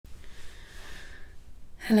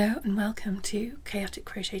Hello and welcome to Chaotic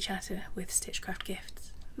Crochet Chatter with Stitchcraft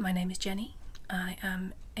Gifts. My name is Jenny. I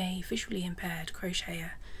am a visually impaired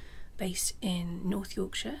crocheter based in North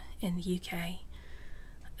Yorkshire in the UK,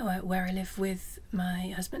 where I live with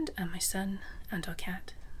my husband and my son and our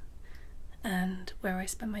cat, and where I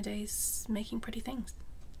spend my days making pretty things.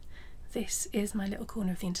 This is my little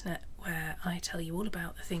corner of the internet where I tell you all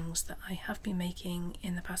about the things that I have been making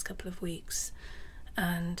in the past couple of weeks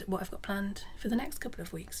and what I've got planned for the next couple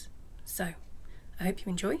of weeks. So I hope you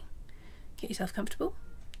enjoy, get yourself comfortable,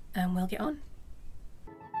 and we'll get on.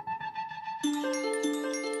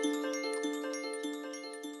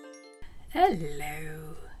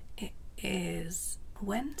 Hello, it is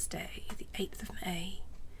Wednesday the 8th of May.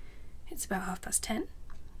 It's about 10:30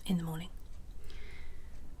 in the morning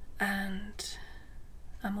and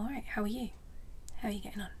I'm alright. How are you? How are you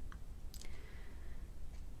getting on?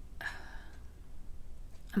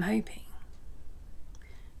 I'm hoping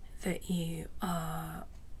that you are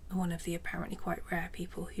one of the apparently quite rare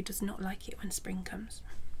people who does not like it when spring comes.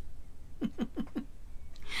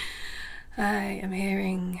 I am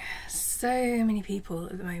hearing so many people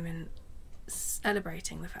at the moment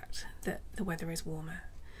celebrating the fact that the weather is warmer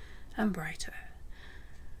and brighter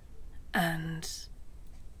and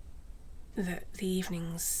that the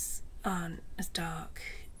evenings aren't as dark.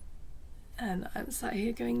 And I'm sat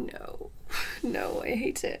here going, no, I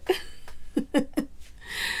hate it.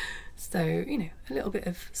 So, you know, a little bit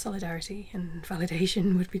of solidarity and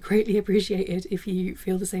validation would be greatly appreciated if you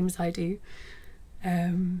feel the same as I do.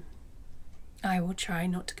 I will try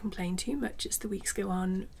not to complain too much as the weeks go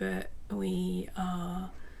on, but we are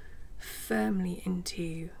firmly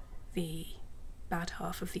into the bad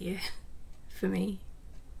half of the year for me.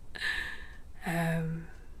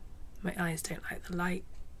 My eyes don't like the light.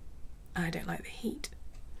 I don't like the heat.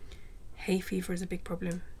 Hay fever is a big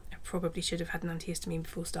problem. I probably should have had an antihistamine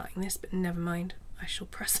before starting this, but never mind. I shall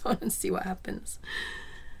press on and see what happens.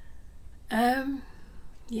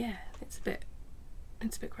 Yeah, it's a bit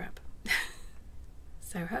crap.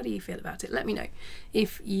 So how do you feel about it? Let me know.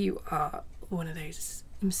 If you are one of those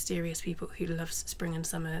mysterious people who loves spring and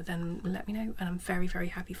summer, then let me know, and I'm very, very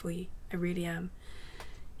happy for you. I really am.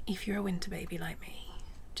 If you're a winter baby like me,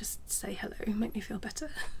 just say hello, make me feel better.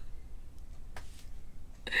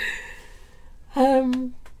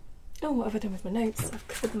 Oh, what have I done with my notes? I've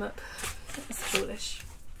covered them up. That was foolish.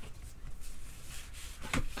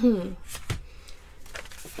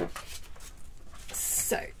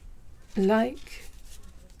 So, like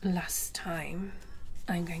last time,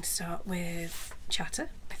 I'm going to start with chatter,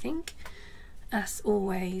 I think. As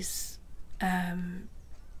always, I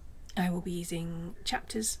will be using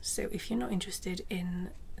chapters, so if you're not interested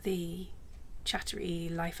in the chattery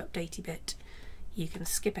life updatey bit, you can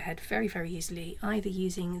skip ahead very, very easily, either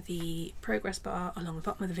using the progress bar along the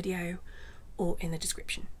bottom of the video or in the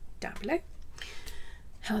description down below.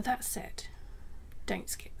 How that said, don't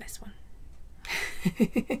skip this one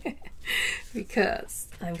because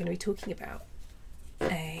I'm going to be talking about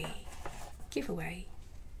a giveaway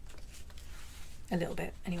a little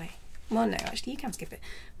bit anyway. Well, no, actually you can skip it,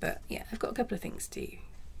 but yeah, I've got a couple of things to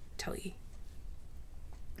tell you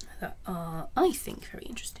that are, I think, very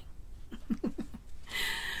interesting.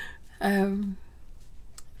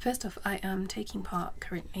 First off, I am taking part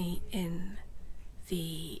currently in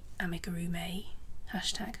the amigurumi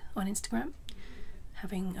hashtag on Instagram,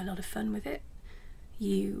 having a lot of fun with it.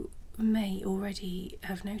 You may already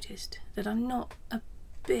have noticed that I'm not a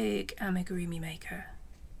big amigurumi maker.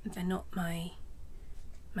 They're not my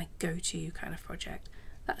go-to kind of project.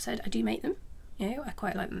 That said, I do make them. You know, I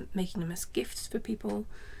quite like making them as gifts for people.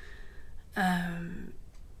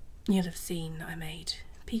 You'll have seen that I made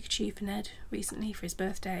Pikachu for Ned recently for his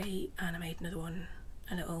birthday, and I made another one,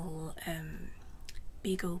 a little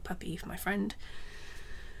beagle puppy for my friend.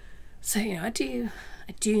 So, you know, I do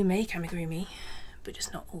make amigurumi, but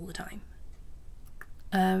just not all the time.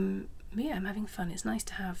 But yeah, I'm having fun. It's nice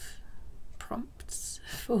to have prompts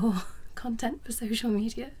for content for social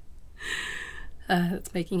media.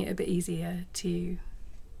 That's making it a bit easier to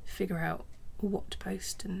figure out what to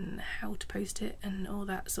post and how to post it and all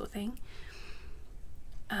that sort of thing.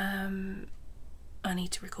 I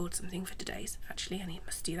need to record something for today's, actually. I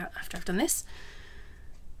must do that after I've done this.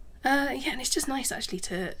 Yeah, and it's just nice actually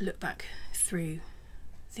to look back through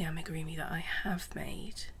the amigurumi that I have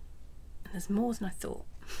made, and there's more than I thought.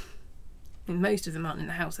 I mean, most of them aren't in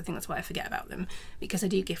the house. I think that's why I forget about them, because I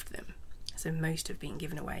do gift them, so most have been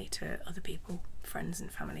given away to other people, friends and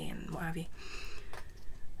family and what have you.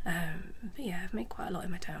 But yeah, I've made quite a lot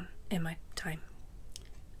in my time.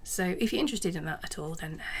 So if you're interested in that at all,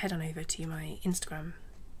 then head on over to my Instagram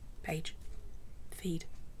page, feed,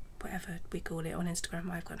 whatever we call it on Instagram.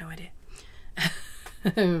 I've got no idea.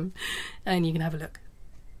 And you can have a look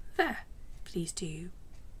there. Please do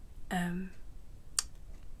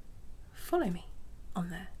follow me on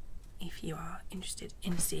there if you are interested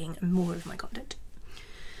in seeing more of my content.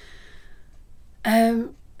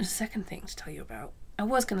 The second thing to tell you about, I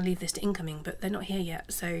was going to leave this to incoming, but they're not here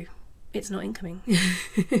yet, so it's not incoming.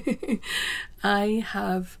 I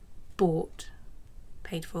have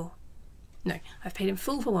I've paid in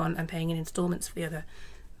full for one and paying in instalments for the other,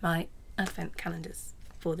 my advent calendars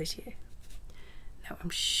for this year. Now I'm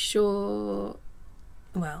sure,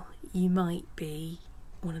 well, you might be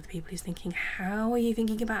one of the people who's thinking, how are you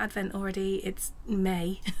thinking about advent already? It's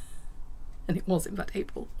May. And it was in fact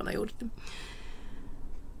April when I ordered them.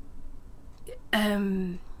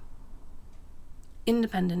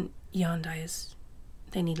 Independent yarn dyers,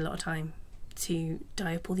 they need a lot of time to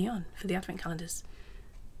dye up all the yarn for the advent calendars,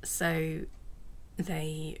 so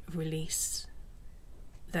they release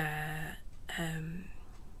their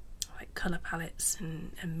like colour palettes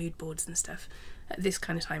and mood boards and stuff at this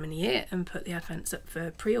kind of time in the year, and put the advents up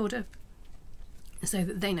for pre-order so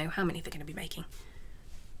that they know how many they're going to be making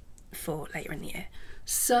for later in the year.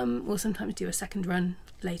 Some will sometimes do a second run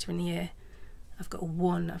later in the year. I've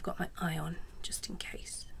got my eye on just in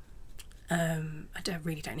case. I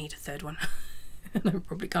really don't need a third one. And I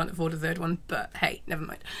probably can't afford a third one, but hey, never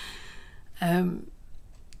mind.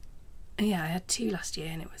 Yeah, I had 2 last year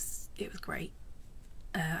and it was great.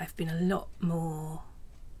 I've been a lot more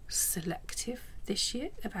selective this year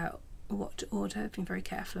about what to order. I've been very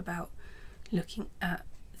careful about looking at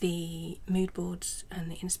the mood boards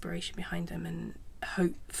and the inspiration behind them, and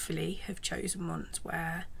hopefully have chosen ones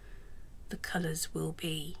where the colours will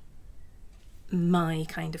be my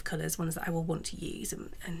kind of colours, ones that I will want to use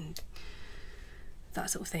and that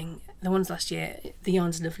sort of thing. The ones last year, the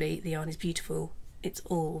yarn's lovely, the yarn is beautiful, it's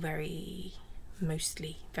all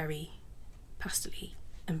mostly very pastel-y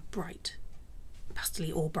and bright,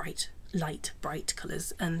 pastel-y or bright, light, bright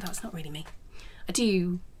colours, and that's not really me. I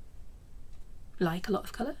do like a lot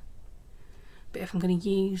of colour, but if I'm going to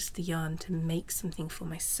use the yarn to make something for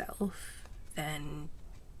myself, then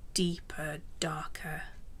deeper, darker,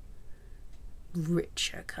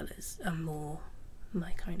 richer colours are more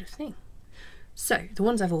my kind of thing. So the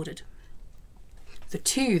ones I've ordered, the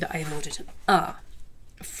 2 that I've ordered are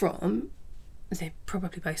from, they're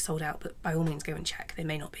probably both sold out, but by all means go and check, they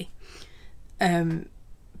may not be.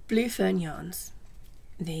 Blue Fern yarns.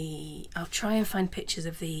 I'll try and find pictures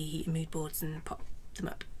of the mood boards and pop them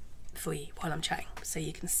up for you while I'm chatting, so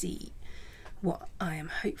you can see what I am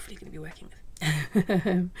hopefully going to be working with.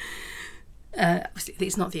 Obviously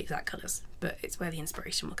it's not the exact colours, but it's where the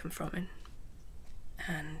inspiration will come from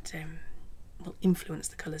and will influence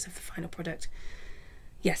the colours of the final product.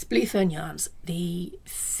 Yes, Blue Fern yarns. The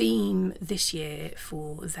theme this year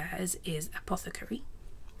for theirs is apothecary.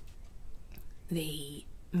 The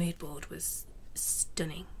mood board was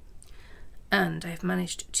stunning, and I've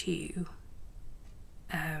managed to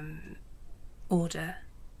order,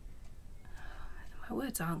 my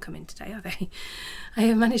words aren't coming today, are they? I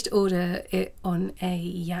have managed to order it on a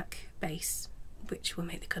yak base, which will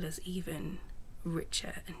make the colours even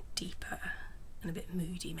richer and deeper and a bit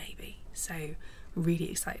moody maybe, so really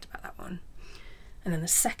excited about that one. And then the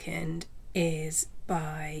second is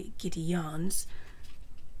by Giddy Yarns.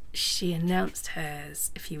 She announced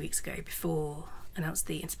hers a few weeks ago, announced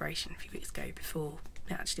the inspiration a few weeks ago before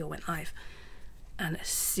it actually all went live, and as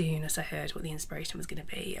soon as I heard what the inspiration was going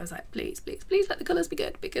to be, I was like, please, please, please let the colours be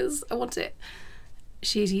good, because I want it.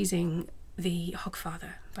 She's using the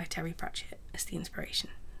Hogfather by Terry Pratchett as the inspiration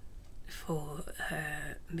for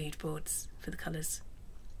her mood boards for the colours,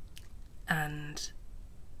 and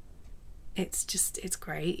it's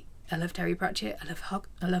great. I love Terry Pratchett, I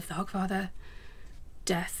love the Hogfather.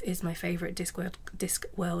 Death is my favourite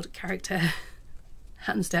Discworld character,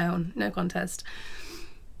 hands down, no contest.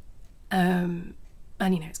 And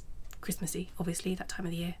you know, it's Christmassy, obviously, that time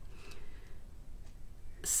of the year.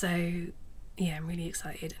 So yeah, I'm really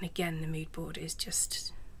excited, and again the mood board is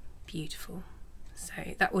just beautiful. So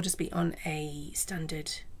that will just be on a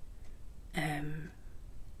standard, I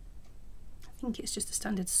think it's just a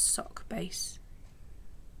standard sock base,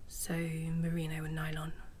 so merino and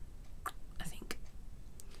nylon, I think.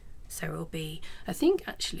 So it'll be, I think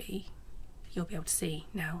actually you'll be able to see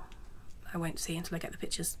now, I won't see until I get the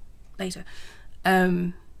pictures later,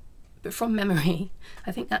 but from memory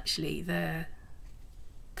I think actually the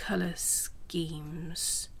colour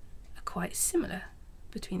schemes are quite similar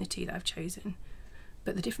between the 2 that I've chosen,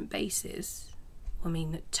 but the different bases will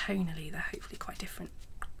mean that tonally they're hopefully quite different,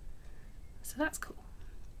 so that's cool.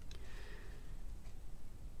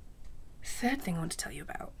 third thing I want to tell you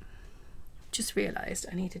about, just realised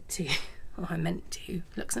I needed to, or I meant to,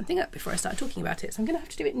 look something up before I started talking about it, so I'm going to have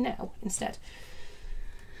to do it now instead.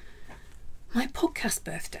 My podcast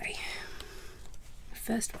birthday, the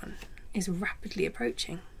first one, is rapidly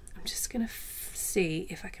approaching. I'm just going to see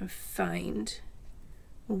if I can find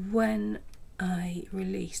when I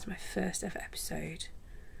released my first ever episode.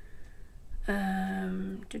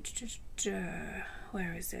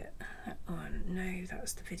 Where is it? That one. No,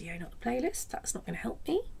 that's the video, not the playlist. That's not going to help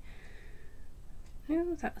me.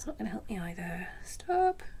 No, that's not going to help me either.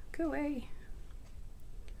 Stop. Go away.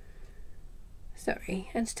 Sorry,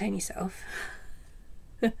 entertain yourself.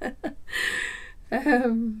 Where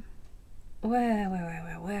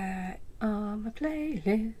are my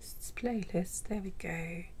playlists? There we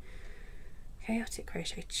go. Chaotic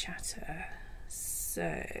Crochet Chatter. So,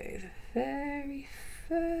 the very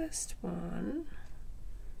first one,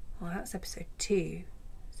 well, that's episode 2,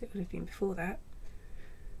 so it would have been before that.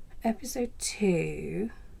 Episode 2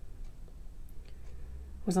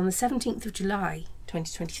 was on the 17th of July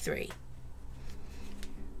 2023.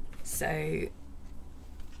 So,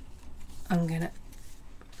 I'll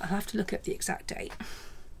have to look up the exact date.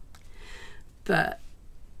 But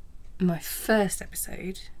my first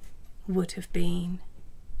episode would have been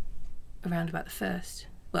around about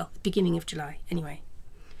the beginning of July anyway,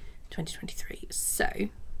 2023. So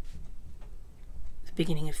the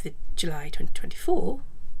beginning of the July 2024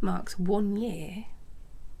 marks 1 year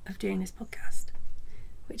of doing this podcast,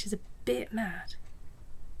 which is a bit mad.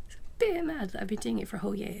 It's a bit mad that I've been doing it for a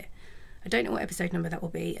whole year. I don't know what episode number that will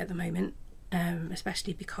be at the moment,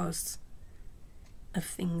 especially because of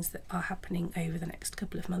things that are happening over the next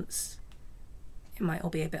couple of months. It might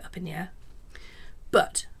all be a bit up in the air.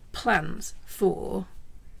 But plans for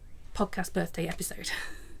podcast birthday episode,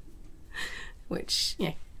 which,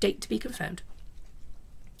 date to be confirmed.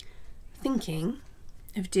 Thinking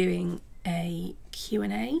of doing a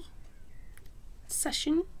Q&A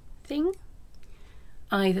session thing,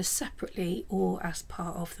 either separately or as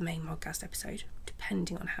part of the main podcast episode,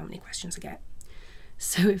 depending on how many questions I get.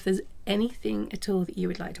 So if there's anything at all that you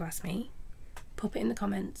would like to ask me, pop it in the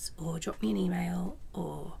comments or drop me an email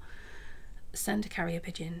or send a carrier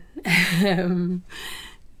pigeon.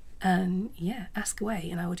 And yeah, ask away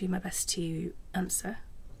and I will do my best to answer.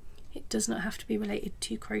 It does not have to be related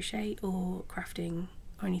to crochet or crafting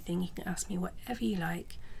or anything. You can ask me whatever you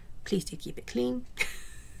like. Please do keep it clean.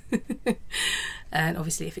 And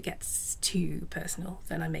obviously if it gets too personal,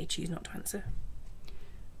 then I may choose not to answer.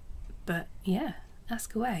 But yeah,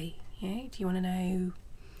 ask away. Do you want to know,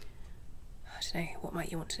 I don't know, what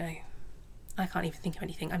might you want to know? I can't even think of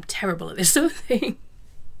anything. I'm terrible at this sort of thing.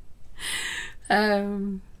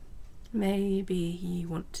 Maybe you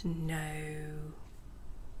want to know,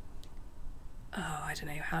 I don't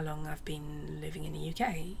know, how long I've been living in the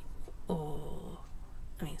UK, or,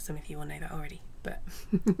 I mean, some of you will know that already, but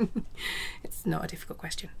it's not a difficult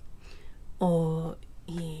question. Or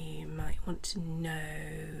you might want to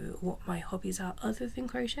know what my hobbies are other than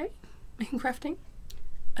crochet and crafting.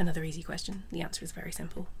 Another easy question. The answer is very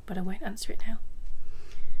simple, but I won't answer it now.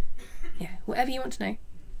 Yeah, whatever you want to know,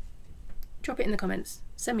 drop it in the comments,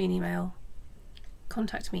 send me an email,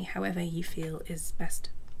 contact me however you feel is best.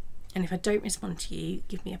 And if I don't respond to you,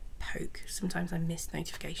 give me a poke. Sometimes I miss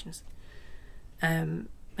notifications. And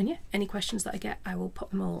yeah, any questions that I get, I will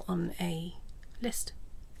pop them all on a list.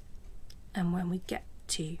 And when we get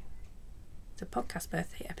to the podcast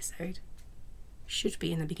birthday episode, should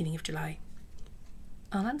be in the beginning of July,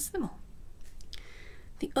 I'll answer them all.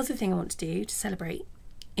 The other thing I want to do to celebrate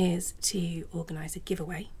is to organise a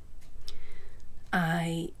giveaway.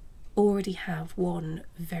 I already have one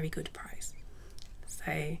very good prize.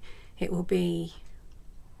 So it will be,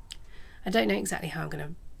 I don't know exactly how I'm going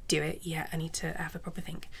to do it yet. I need to have a proper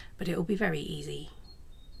think, but it will be very easy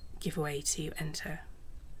giveaway to enter.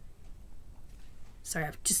 Sorry,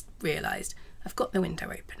 I've just realised I've got the window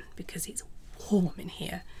open because it's warm in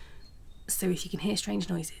here. So if you can hear strange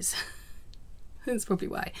noises, that's probably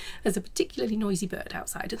why. There's a particularly noisy bird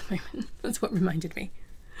outside at the moment. That's what reminded me.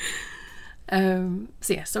 So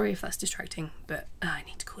yeah, sorry if that's distracting, but I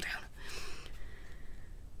need to cool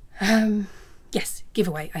down. Yes,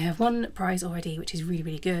 giveaway. I have one prize already, which is really,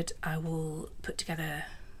 really good. I will put together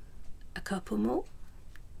a couple more,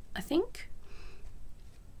 I think.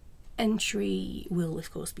 Entry will, of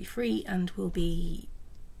course, be free and will be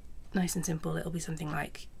nice and simple. It'll be something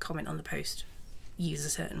like comment on the post, use a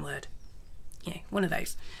certain word. One of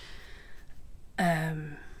those.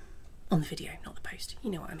 On the video, not the post.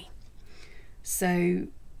 You know what I mean. So,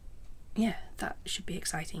 yeah, that should be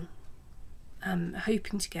exciting. I'm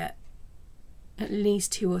hoping to get at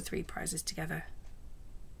least 2 or 3 prizes together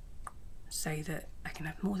so that I can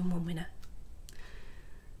have more than one winner.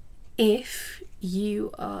 If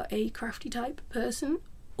you are a crafty type person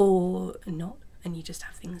or not, and you just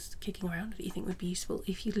have things kicking around that you think would be useful,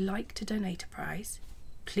 if you'd like to donate a prize,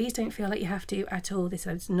 please don't feel like you have to at all. This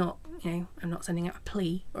is not, you know, I'm not sending out a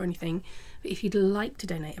plea or anything, but if you'd like to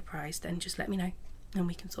donate a prize, then just let me know and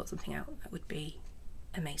we can sort something out. That would be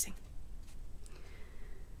amazing.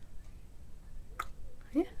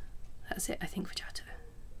 Yeah, that's it, I think, for chatter.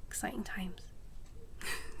 Exciting times.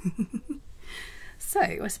 So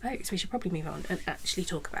I suppose we should probably move on and actually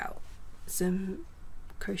talk about some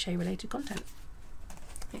crochet related content.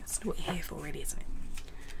 It's what you're here for, really, isn't it?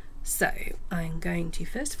 So I'm going to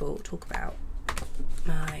first of all talk about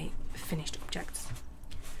my finished objects.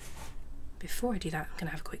 Before I do that, I'm going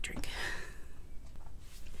to have a quick drink.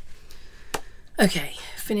 Okay,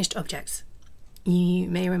 finished objects. You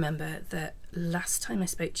may remember that last time I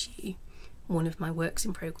spoke to you, one of my works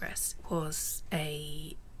in progress was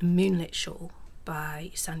a Moonlit shawl by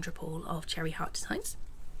Sandra Paul of Cherry Heart Designs.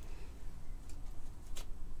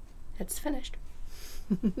 It's finished.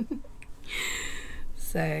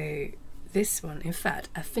 So this one, in fact,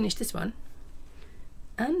 I finished this one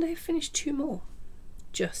and I finished 2 more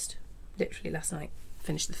just literally last night.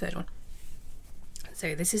 Finished the 3rd one.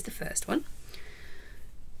 So this is the first one,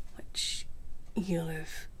 which you'll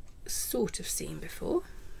have sort of seen before.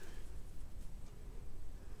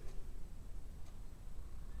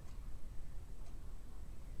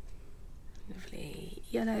 Lovely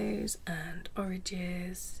yellows and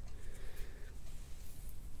oranges.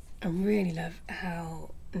 I really love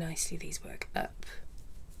how nicely these work up.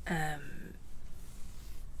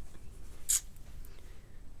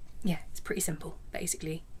 Yeah, it's pretty simple,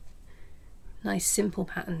 basically. Nice simple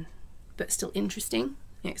pattern, but still interesting.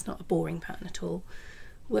 Yeah, it's not a boring pattern at all.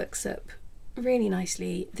 Works up really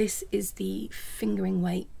nicely. This is the fingering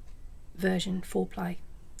weight version 4-ply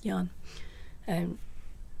yarn.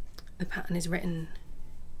 The pattern is written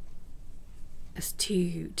as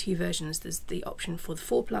two versions. There's the option for the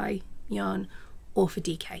 4-ply yarn or for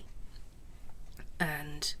DK,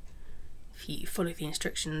 and if you follow the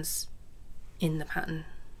instructions in the pattern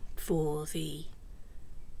for the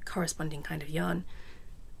corresponding kind of yarn,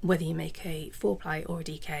 whether you make a 4-ply or a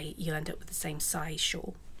DK, you'll end up with the same size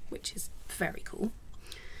shawl, which is very cool.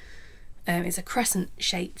 It's a crescent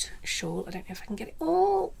shaped shawl. I don't know if I can get it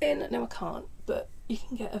all in. No, I can't, but you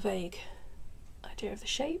can get a vague idea of the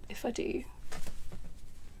shape if I do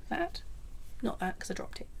that. Not that, because I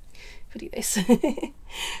dropped it. If I do this.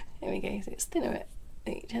 There we go. So it's thinner at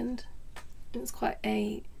each end. It's quite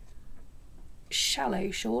a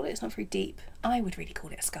shallow shawl. It's not very deep. I would really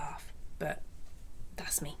call it a scarf, but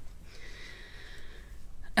that's me.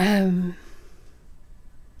 Yeah,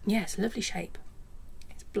 it's a lovely shape.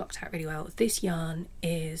 It's blocked out really well. This yarn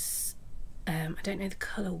is, I don't know the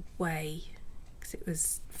colourway because it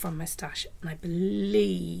was from my stash, and I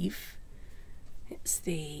believe it's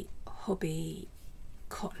the Hobby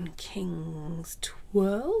Cotton Kings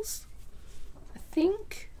Twirls, I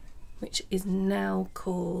think, which is now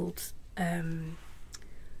called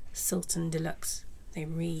Sultan Deluxe. They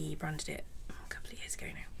rebranded it a couple of years ago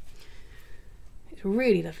now. It's a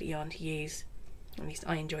really lovely yarn to use. At least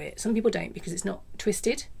I enjoy it. Some people don't because it's not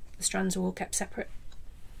twisted. The strands are all kept separate,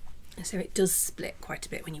 and so it does split quite a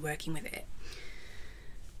bit when you're working with it.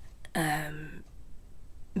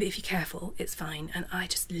 But if you're careful, it's fine, and I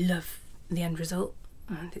just love the end result.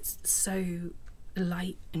 And it's so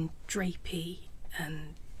light and drapey,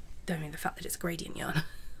 and I mean, the fact that it's a gradient yarn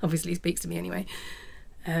obviously speaks to me anyway.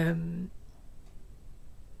 I'm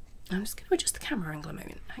just going to adjust the camera angle a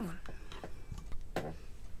moment. Hang on.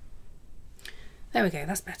 There we go,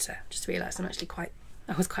 that's better. Just realised I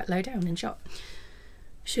was quite low down in shot.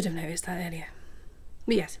 Should have noticed that earlier.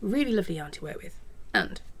 But yes, really lovely yarn to work with.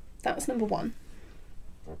 And that was number 1.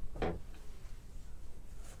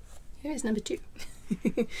 Here is number 2.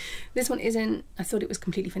 This one isn't, I thought it was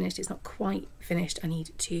completely finished. It's not quite finished. I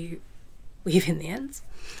need to weave in the ends.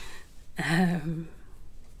 And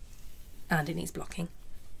it needs blocking.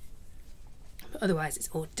 But otherwise it's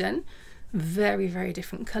all done. Very, very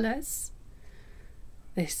different colours.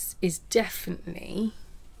 This is definitely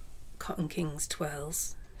Cotton Kings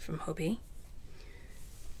Twirls from Hobby.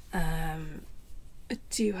 I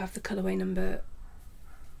do have the colourway number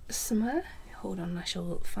somewhere. Hold on, I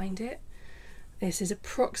shall find it. This is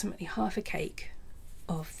approximately half a cake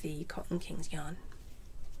of the Cotton Kings yarn,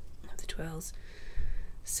 of the twirls.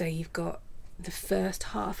 So you've got the first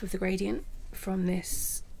half of the gradient from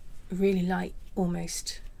this really light,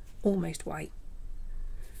 almost white,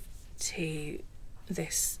 to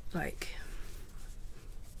this like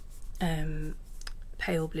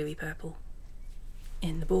pale bluey purple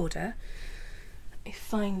in the border. Let me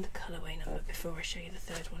find the colourway number before I show you the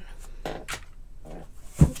third one.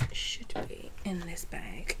 It should be in this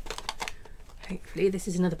bag. Hopefully. This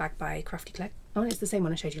is another bag by Crafty Clegg. Oh, it's the same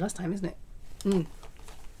one I showed you last time, isn't it?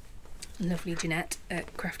 Lovely Jeanette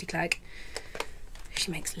at Crafty Clegg.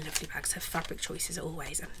 She makes lovely bags. Her fabric choices are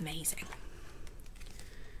always amazing.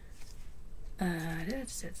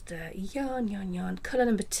 Yarn. Colour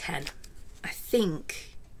number 10. I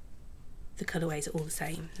think the colourways are all the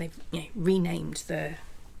same. They've renamed the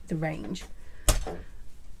range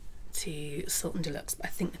to Salt and Deluxe, but I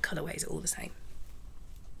think the colourways are all the same.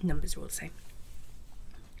 Numbers are all the same.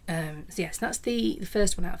 So yes, that's the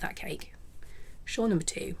first one out of that cake. Shawl number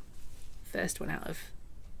 2. First one out of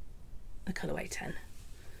the colourway 10.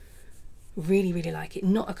 Really, really like it.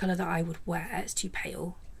 Not a colour that I would wear, it's too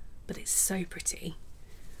pale, but it's so pretty.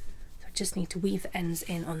 So I just need to weave the ends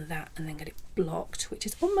in on that and then get it blocked, which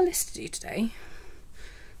is on my list to do today.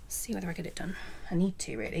 Let's see whether I get it done. I need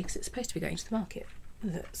to really, because it's supposed to be going to the market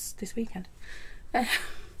that's this weekend,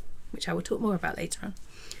 which I will talk more about later on.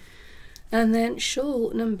 And then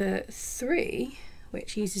shawl number 3,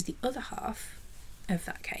 which uses the other half of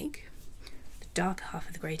that cake, the darker half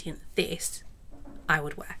of the gradient. This I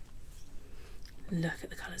would wear. Look at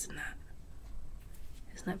the colours in that.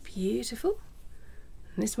 Isn't that beautiful?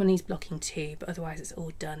 And this one needs blocking too, but otherwise it's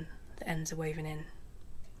all done. The ends are woven in.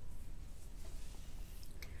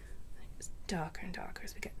 It's darker and darker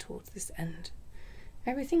as we get towards this end.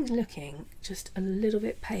 Everything's looking just a little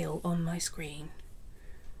bit pale on my screen.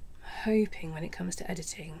 I'm hoping when it comes to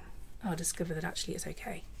editing I'll discover that actually it's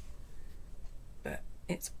okay. But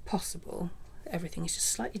it's possible that everything is just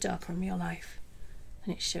slightly darker in real life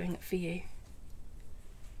and it's showing up for you.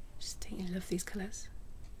 Just don't you love these colours?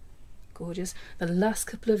 Gorgeous. The last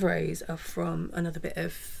couple of rows are from another bit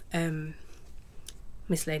of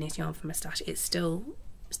miscellaneous yarn from my stash. It's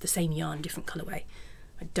the same yarn, different colourway.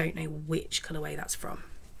 I don't know which colourway that's from.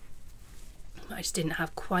 I just didn't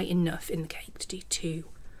have quite enough in the cake to do 2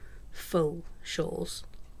 full shawls.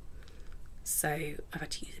 So I've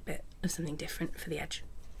had to use a bit of something different for the edge.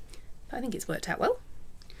 But I think it's worked out well.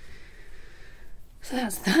 So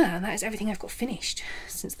that's that, and that is everything I've got finished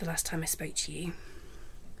since the last time I spoke to you.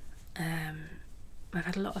 I've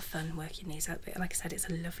had a lot of fun working these out, but like I said, it's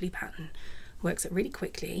a lovely pattern. Works up really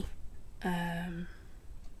quickly. What have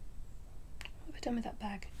I done with that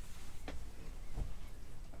bag?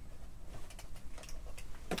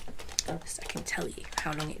 So I can tell you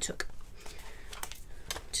how long it took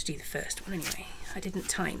to do the first one anyway. I didn't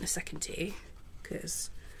time the second 2 because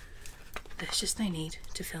there's just no need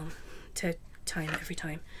to time it every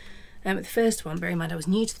time. The first one, bear in mind I was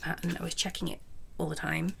new to the pattern, I was checking it all the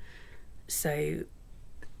time, so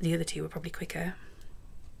the other 2 were probably quicker.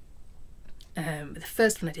 But the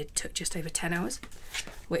first one I did took just over 10 hours,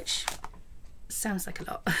 which sounds like a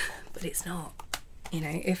lot, but it's not. You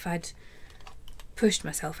know, if I'd pushed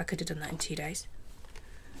myself I could have done that in 2 days.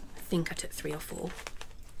 I think I took 3 or 4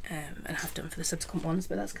 and have done for the subsequent ones,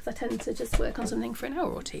 but that's because I tend to just work on something for an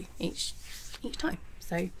hour or 2 each time.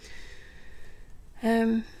 So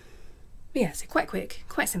yeah, so quite quick,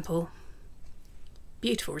 quite simple,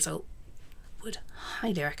 beautiful result. Would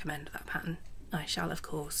highly recommend that pattern. I shall of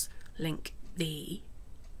course link the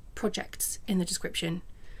projects in the description.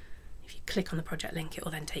 If you click on the project link, it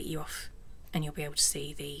will then take you off and you'll be able to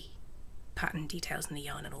see the pattern details and the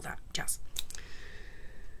yarn and all that jazz.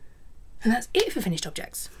 And that's it for finished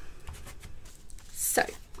objects. So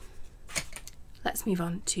let's move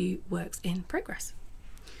on to works in progress.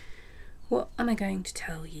 What am I going to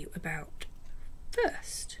tell you about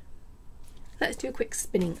first? Let's do a quick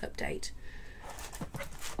spinning update.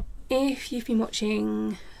 If you've been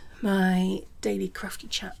watching my daily crafty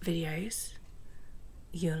chat videos,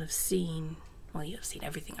 you'll have seen, well, you'll have seen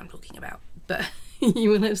everything I'm talking about, but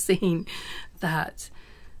you will have seen that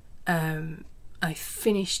I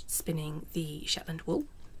finished spinning the Shetland wool.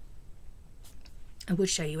 I would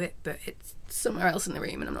show you it, but it's somewhere else in the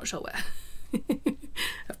room and I'm not sure where.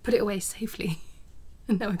 I've put it away safely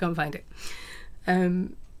and now I can't find it.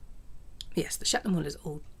 Yes, the Shetland wool is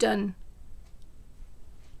all done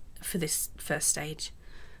for this first stage.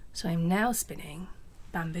 So I'm now spinning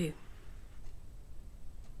bamboo.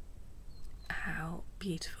 How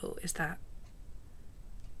beautiful is that?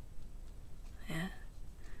 Yeah.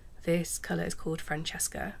 This colour is called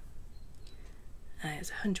Francesca.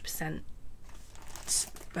 It's 100%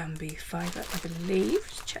 bamboo fibre, I believe.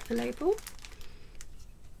 Just check the label.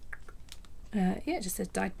 Yeah, it just says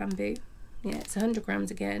dyed bamboo. Yeah, it's 100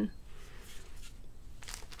 grams again.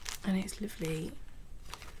 And it's lovely.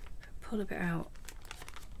 Pull a bit out.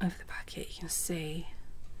 of the packet you can see,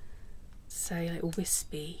 so like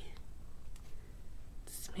wispy,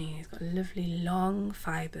 smooth, got lovely long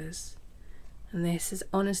fibres, and this has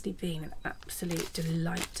honestly been an absolute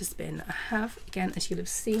delight to spin. I have, again, as you'll have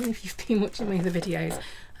seen if you've been watching my other videos,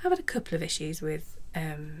 I've had a couple of issues with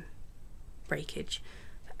breakage,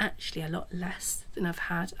 but actually a lot less than I've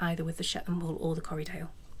had either with the Shetland wool or the Corriedale.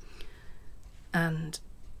 And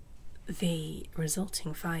the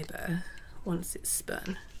resulting fibre, once it's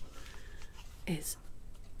spun, is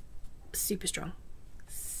super strong,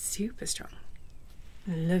 super strong.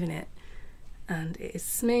 Loving it. And it is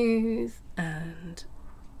smooth and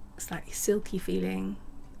slightly silky feeling,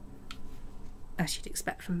 as you'd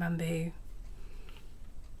expect from bamboo.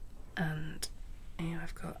 And you know,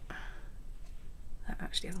 I've got, that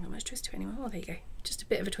actually hasn't got much twist to it anymore. Oh, there you go, just a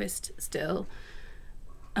bit of a twist still.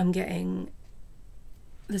 I'm getting,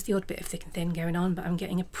 there's the odd bit of thick and thin going on, but I'm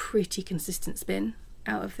getting a pretty consistent spin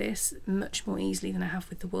out of this, much more easily than I have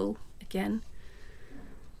with the wool again.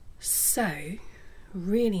 So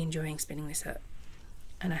really enjoying spinning this up,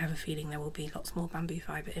 and I have a feeling there will be lots more bamboo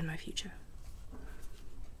fibre in my future.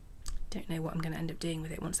 Don't know what I'm going to end up doing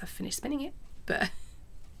with it once I've finished spinning it, but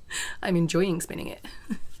I'm enjoying spinning it,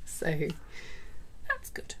 so that's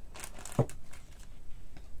good.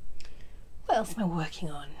 What else am I working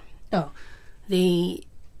on? Oh, the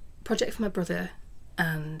project for my brother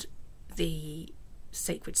and the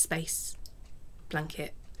Sacred Space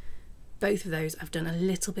blanket. Both of those I've done a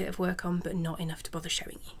little bit of work on, but not enough to bother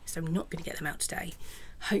showing you, so I'm not going to get them out today.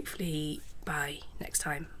 Hopefully by next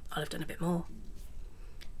time I'll have done a bit more.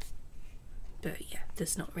 But yeah,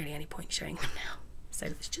 there's not really any point showing them now, so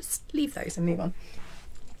let's just leave those and move on.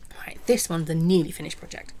 Right, this one's a nearly finished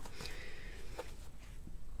project.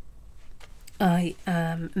 I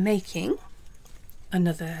am making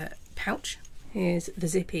another pouch. Here's the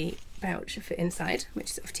zippy pouch for inside,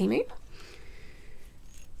 which is of Temu.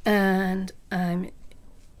 And I'm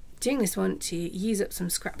doing this one to use up some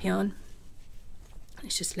scrap yarn.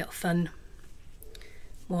 It's just a little fun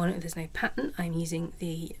one. There's no pattern. I'm using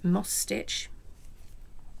the moss stitch,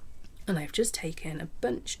 and I've just taken a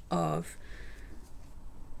bunch of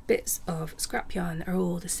bits of scrap yarn that are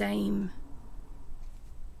all the same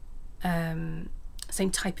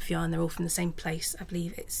type of yarn. They're all from the same place. I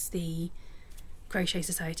believe it's the Crochet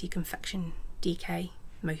Society Confection DK,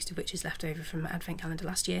 most of which is left over from my advent calendar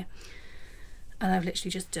last year. And I've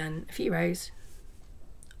literally just done a few rows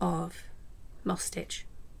of moss stitch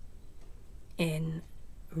in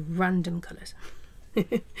random colours.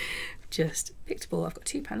 Just picked up all. I've got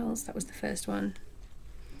 2 panels. That was the first one.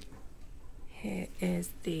 Here is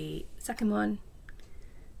the second one.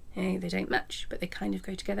 Hey, they don't match, but they kind of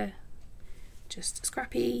go together. Just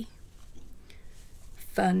scrappy,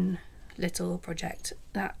 fun little project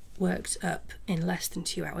that worked up in less than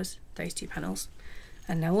 2 hours, those 2 panels.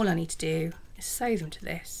 And now all I need to do is sew them to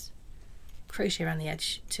this, crochet around the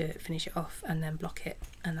edge to finish it off, and then block it,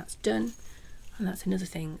 and that's done. And that's another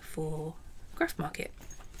thing for craft market.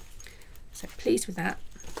 So pleased with that.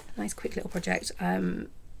 Nice quick little project. I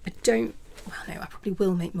probably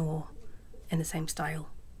will make more in the same style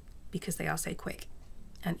because they are so quick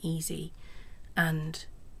and easy, and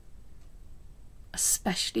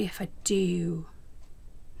especially if I do,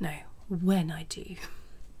 when I do,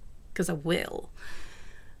 because I will,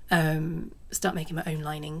 start making my own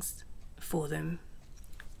linings for them.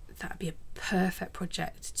 That'd be a perfect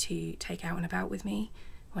project to take out and about with me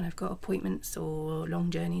when I've got appointments or long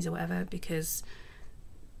journeys or whatever, because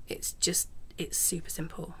it's super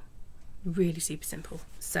simple, really super simple.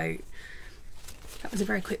 So that was a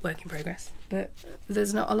very quick work in progress, but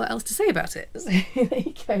there's not a lot else to say about it, so there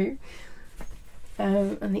you go.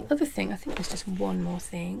 And the other thing, I think there's just one more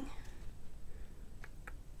thing,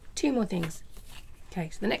 2 more things. Okay,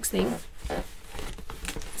 so the next thing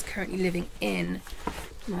is currently living in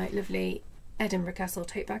my lovely Edinburgh Castle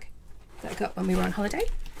tote bag that I got when we were on holiday.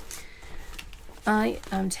 I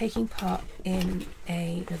am taking part in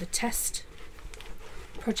another test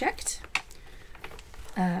project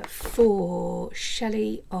for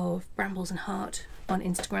Shelley of Brambles and Heart on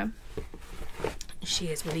Instagram. She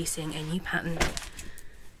is releasing a new pattern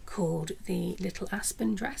called the Little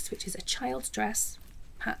Aspen Dress, which is a child's dress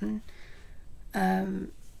pattern,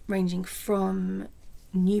 ranging from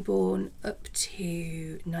newborn up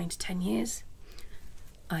to 9 to 10 years.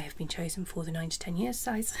 I have been chosen for the 9 to 10 years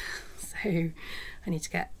size, so I need to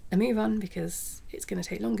get a move on because it's going to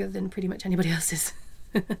take longer than pretty much anybody else's.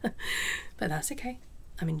 But that's okay.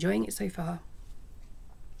 I'm enjoying it so far.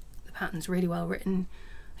 The pattern's really well written.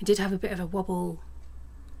 I did have a bit of a wobble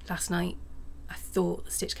last night. I thought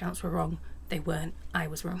the stitch counts were wrong. They weren't. I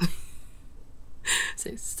was wrong.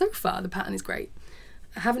 So far the pattern is great.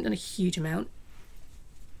 I haven't done a huge amount,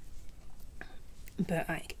 but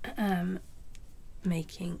I am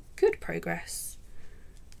making good progress.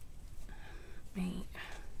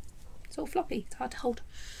 It's all floppy, it's hard to hold.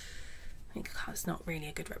 I think it's not really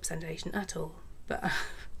a good representation at all, but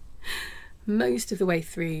most of the way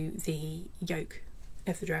through the yoke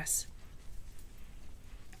of the dress.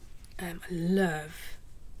 I love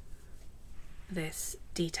this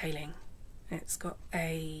detailing. It's got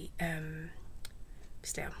a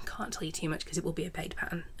still can't tell you too much because it will be a paid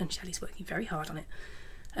pattern and Shelley's working very hard on it,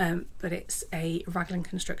 but it's a raglan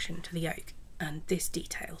construction to the yoke, and this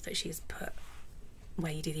detail that she's put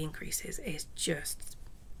where you do the increases is just,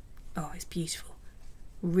 oh, it's beautiful,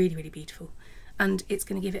 really, really beautiful. And it's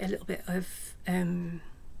going to give it a little bit of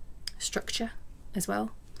structure as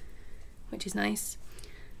well, which is nice.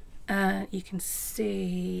 You can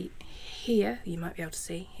see here, you might be able to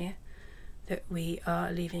see here, that we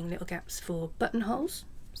are leaving little gaps for buttonholes.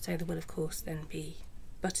 So there will of course then be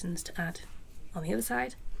buttons to add on the other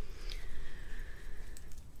side.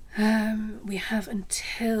 We have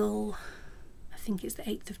until, I think it's the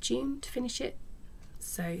 8th of June to finish it.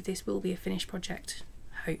 So this will be a finished project,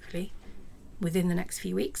 hopefully, within the next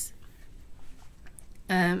few weeks.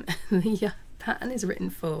 The pattern is written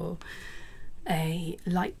for a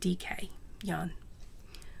light DK yarn.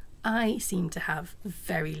 I seem to have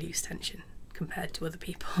very loose tension compared to other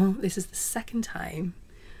people. This is the second time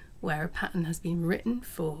where a pattern has been written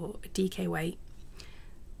for a DK weight,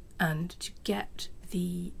 and to get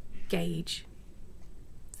the gauge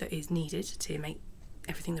that is needed to make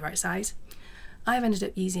everything the right size, I've ended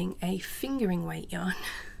up using a fingering weight yarn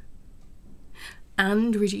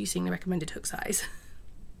and reducing the recommended hook size.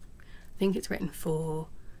 I think it's written for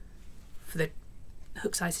the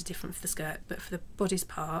hook size is different for the skirt, but for the bodice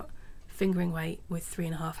part, fingering weight with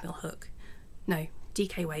 3.5mm hook. No,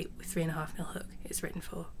 DK weight with 3.5mm hook it's written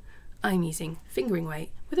for. I'm using fingering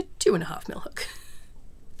weight with a 2.5mm hook.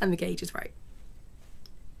 And the gauge is right.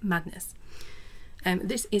 Madness.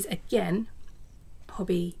 This is again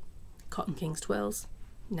Hobby Cotton Kings Twirls,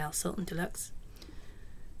 now Sultan Deluxe.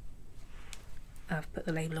 I've put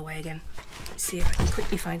the label away again. Let's see if I can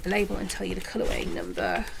quickly find the label and tell you the colourway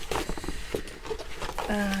number.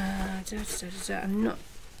 I'm not.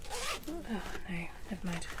 Oh no, never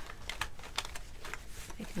mind.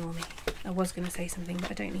 Ignore me. I was going to say something,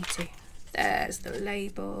 but I don't need to. There's the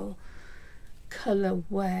label.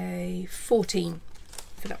 Colourway 14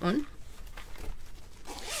 for that one.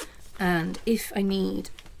 And if I need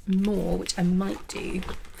more, which I might do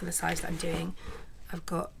for the size that I'm doing, I've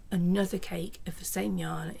got another cake of the same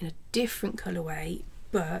yarn in a different colourway,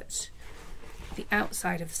 but the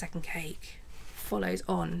outside of the second cake follows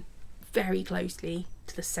on very closely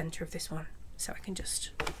to the centre of this one, so I can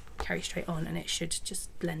just carry straight on and it should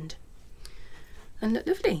just blend and look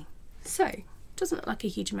lovely. So it doesn't look like a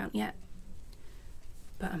huge amount yet,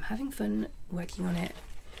 but I'm having fun working on it.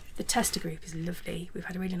 The tester group is lovely. We've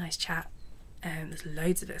had a really nice chat. There's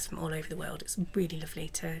loads of us from all over the world. It's really lovely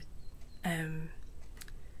to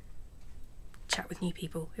chat with new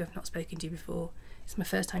people who I've not spoken to before. It's my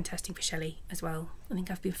first time testing for Shelley as well. I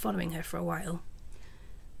think I've been following her for a while.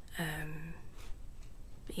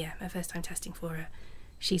 But yeah, my first time testing for her.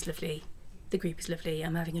 She's lovely. The group is lovely.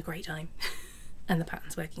 I'm having a great time. And the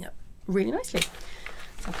pattern's working up really nicely.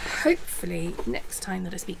 So hopefully next time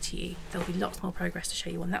that I speak to you, there'll be lots more progress to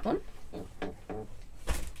show you on that one.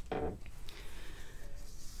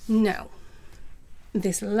 Now,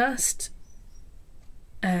 this last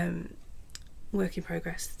work in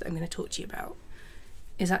progress that I'm going to talk to you about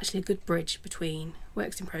is actually a good bridge between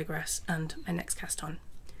works in progress and my next cast on.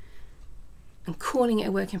 I'm calling it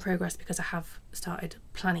a work in progress because I have started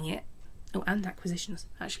planning it, and acquisitions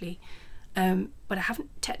actually, but I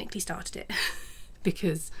haven't technically started it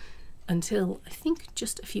because until I think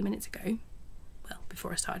just a few minutes ago, well,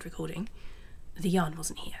 before I started recording, the yarn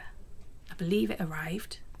wasn't here. I believe it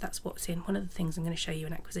arrived. That's what's in one of the things I'm going to show you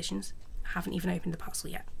in acquisitions. I haven't even opened the parcel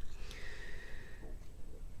yet.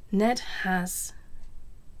 Ned has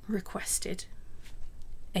requested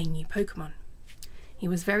a new Pokemon. He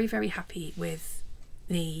was very, very happy with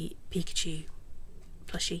the Pikachu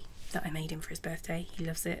plushie that I made him for his birthday. He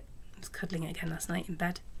loves it. I was cuddling it again last night in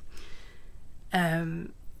bed.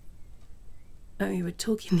 We were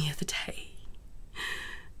talking the other day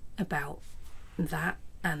about that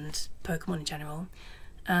and Pokemon in general,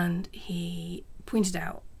 and he pointed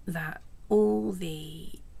out that all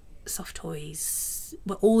the soft toys,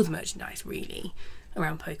 well, all the merchandise really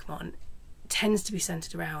around Pokemon tends to be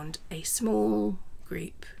centered around a small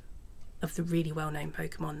group of the really well-known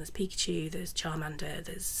Pokemon. There's Pikachu, there's Charmander,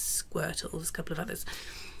 there's Squirtle, there's a couple of others.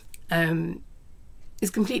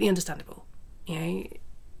 It's completely understandable. You know,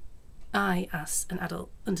 I, as an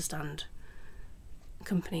adult, understand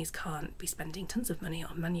companies can't be spending tons of money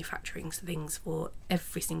on manufacturing things for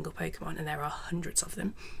every single Pokemon, and there are hundreds of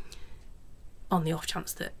them, on the off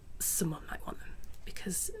chance that someone might want them,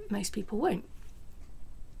 because most people won't.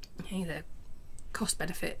 You know, the cost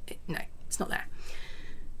benefit, no, it's not there.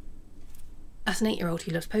 As an 8-year-old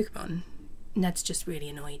who loves Pokemon, Ned's just really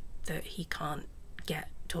annoyed that he can't get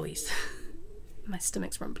toys. My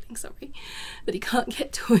stomach's rumbling, sorry. That he can't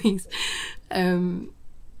get toys of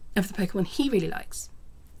the Pokemon he really likes.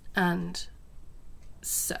 And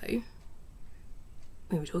so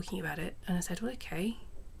we were talking about it, and I said, well, okay,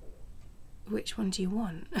 which one do you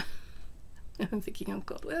want? I'm thinking, oh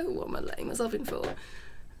God, well, what am I letting myself in for?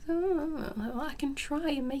 So, well, I can try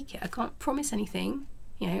and make it. I can't promise anything.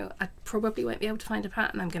 You know, I probably won't be able to find a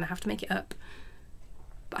pattern. I'm going to have to make it up.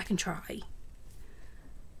 But I can try.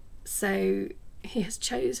 So he has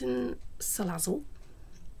chosen Salazzle,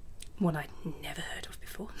 one I'd never heard of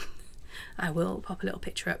before. I will pop a little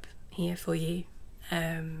picture up here for you,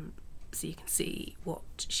 so you can see what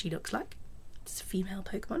she looks like. It's a female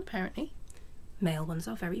Pokemon, apparently. Male ones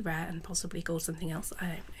are very rare and possibly called something else.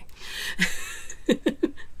 I don't know.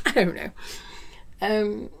 I don't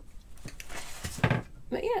know.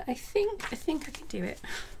 But yeah, I think I can do it.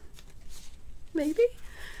 Maybe.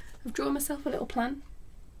 I've drawn myself a little plan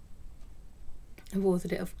of all the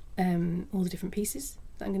different pieces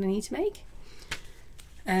that I'm going to need to make.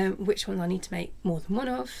 Which ones I need to make more than one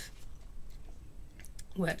of.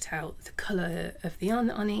 Worked out the colour of the yarn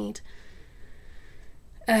that I need.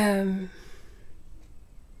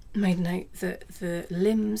 Made a note that the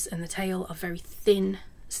limbs and the tail are very thin,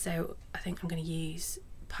 so I think I'm going to use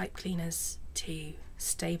pipe cleaners to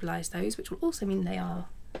stabilise those, which will also mean they are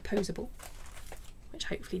posable, which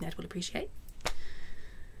hopefully Ned will appreciate.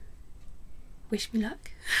 Wish me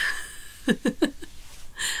luck.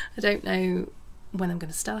 I don't know when I'm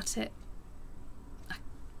going to start it. I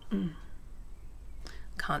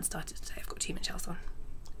can't start it today, I've got too much else on.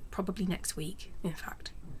 Probably next week, in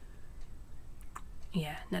fact.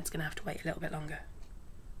 Yeah, Ned's going to have to wait a little bit longer.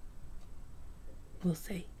 We'll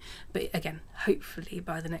see. But again, hopefully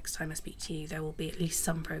by the next time I speak to you there will be at least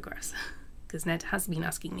some progress, because Ned has been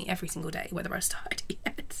asking me every single day whether I started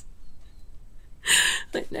yet.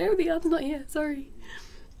 Like, no, the yarn's not here, sorry.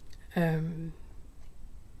 So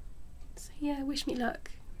yeah, wish me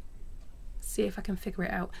luck. See if I can figure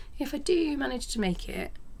it out. If I do manage to make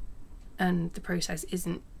it and the process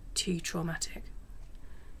isn't too traumatic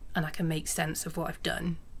and I can make sense of what I've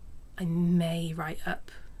done, I may write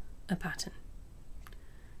up a pattern.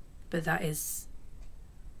 But that is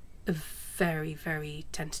a very, very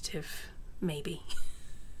tentative maybe.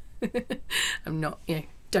 I'm not, you know,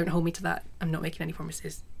 don't hold me to that. I'm not making any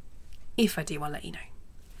promises. If I do, I'll let you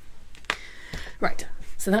know. Right,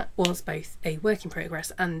 so that was both a work in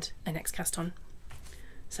progress and a next cast on.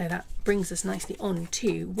 So that brings us nicely on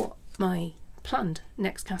to what my planned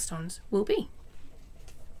next cast ons will be.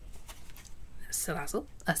 Salazzle,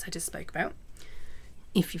 as I just spoke about.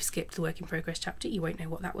 If you've skipped the work in progress chapter, you won't know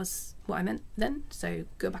what that was, what I meant then, so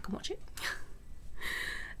go back and watch it.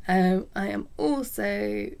 I am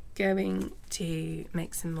also going to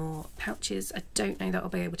make some more pouches. I don't know that I'll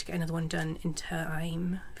be able to get another one done in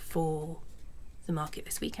time for the market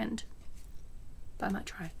this weekend, but I might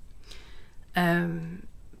try.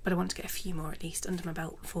 But I want to get a few more at least under my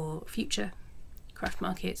belt for future craft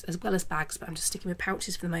markets, as well as bags, but I'm just sticking with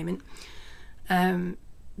pouches for the moment.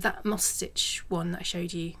 That moss stitch one that I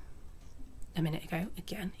showed you a minute ago,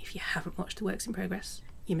 again, if you haven't watched the works in progress,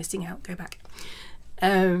 you're missing out, go back.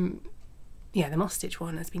 Yeah, the moss stitch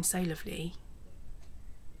one has been so lovely,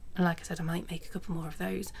 and like I said, I might make a couple more of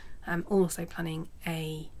those. I'm also planning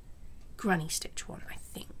a granny stitch one, I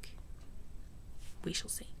think. We shall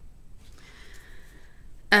see.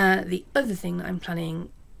 The other thing that I'm planning,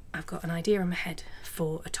 I've got an idea in my head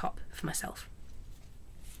for a top for myself.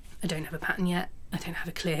 I don't have a pattern yet, I don't have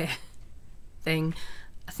a clear thing.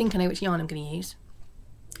 I think I know which yarn I'm going to use.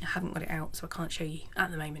 I haven't got it out, so I can't show you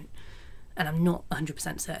at the moment, and I'm not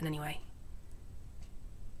 100% certain anyway.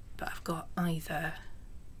 But I've got either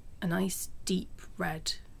a nice deep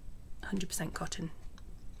red 100% cotton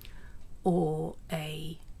or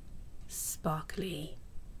a sparkly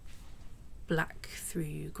black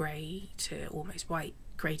through grey to almost white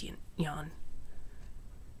gradient yarn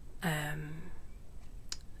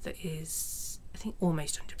that is, I think,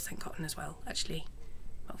 almost 100% cotton as well, actually.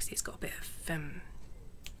 Obviously it's got a bit of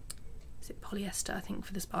is it polyester, I think,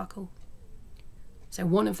 for the sparkle. So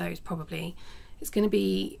one of those probably, it's going to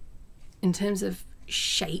be, in terms of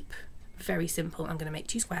shape, very simple. I'm going to make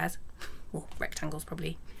 2 squares, or rectangles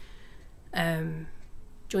probably, join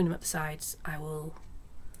them up the sides. I will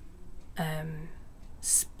have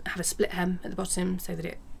a split hem at the bottom so that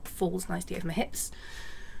it falls nicely over my hips,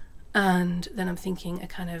 and then I'm thinking a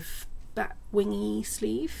kind of bat wingy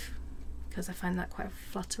sleeve, because I find that quite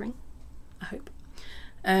flattering, I hope.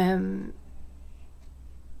 I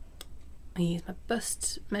use my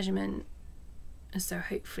bust measurement, so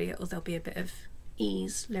hopefully there'll be a bit of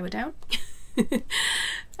ease lower down.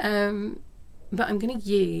 But I'm going to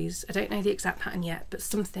use, I don't know the exact pattern yet, but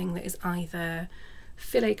something that is either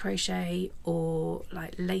filet crochet or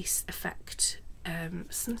like lace effect,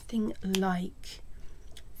 something like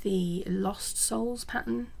the Lost Souls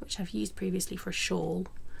pattern, which I've used previously for a shawl.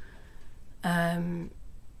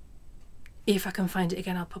 If I can find it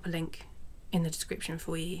again, I'll pop a link in the description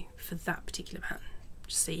for you for that particular pattern,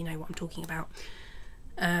 just so you know what I'm talking about.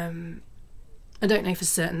 I don't know for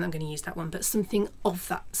certain that I'm going to use that one, but something of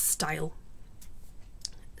that style.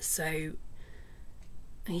 So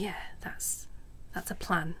yeah, that's a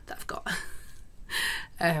plan that I've got.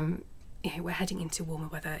 Yeah, we're heading into warmer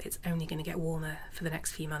weather. It's only going to get warmer for the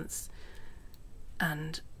next few months,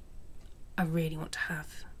 and I really want to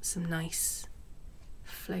have some nice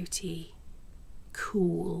floaty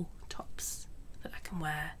cool tops that I can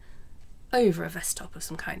wear over a vest top of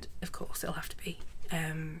some kind. Of course it'll have to be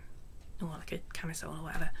or like a camisole or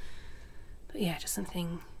whatever, but yeah, just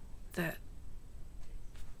something that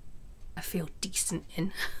I feel decent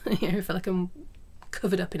in. You know, I feel like I'm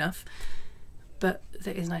covered up enough, but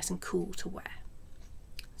that is nice and cool to wear.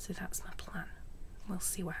 So that's my plan. We'll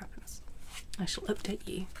see what happens. I shall update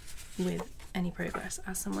you with any progress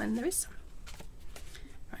as and when there is some.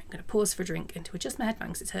 Right, I'm going to pause for a drink and to adjust my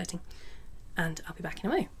headband because it's hurting, and I'll be back in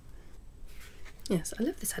a moment. Yes, I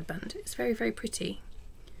love this headband. It's very, very pretty,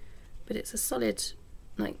 but it's a solid,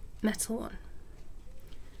 like, metal one,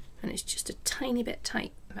 and it's just a tiny bit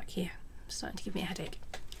tight back here. It's starting to give me a headache.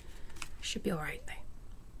 Should be alright though.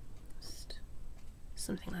 Just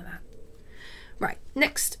something like that. Right,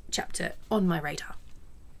 next chapter on my radar.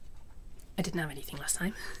 I didn't have anything last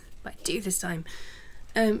time, but I do this time.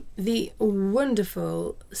 The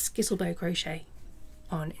wonderful Skittlebow Crochet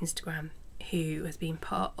on Instagram, who has been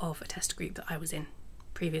part of a test group that I was in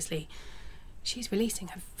previously, she's releasing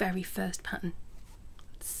her very first pattern.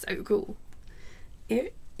 It's so cool.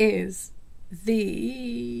 It is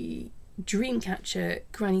the Dreamcatcher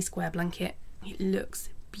granny square blanket. It looks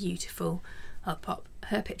beautiful. I'll pop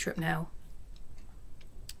her picture up now,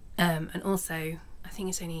 and also I think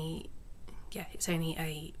it's only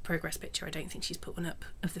a progress picture. I don't think she's put one up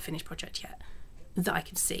of the finished project yet that I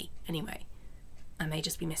can see anyway. I may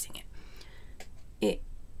just be missing it. It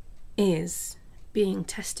is being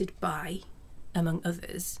tested by, among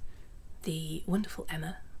others, the wonderful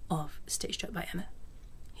Emma of Stitched Up by Emma,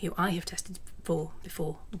 who I have tested for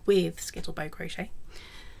before with Skittlebow Crochet.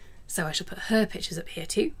 So I shall put her pictures up here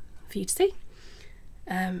too for you to see.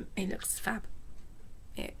 It looks fab.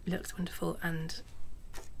 It looks wonderful, and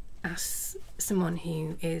as someone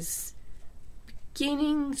who is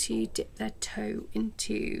beginning to dip their toe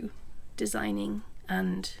into designing,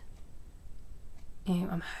 and you know,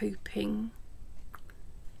 I'm hoping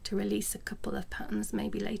to release a couple of patterns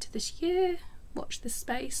maybe later this year. Watch this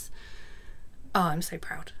space. Oh, I'm so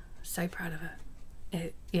proud of her.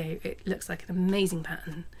 It looks like an amazing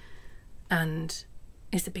pattern, and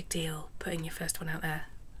it's a big deal putting your first one out there.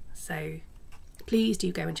 So please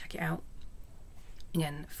do go and check it out.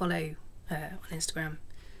 Again, follow her on Instagram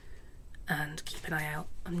and keep an eye out.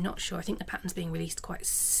 I'm not sure, I think the pattern's being released quite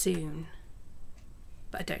soon,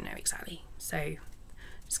 but I don't know exactly. So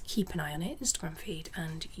just keep an eye on it, Instagram feed,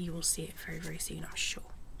 and you will see it very, very soon, I'm sure.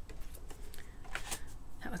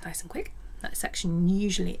 That was nice and quick. That section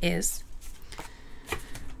usually is.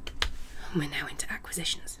 We're now into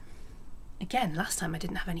acquisitions. Again, last time I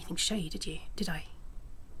didn't have anything to show you, did I?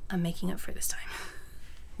 I'm making up for it this time.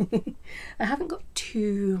 I haven't got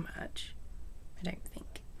too much, I don't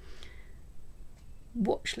think.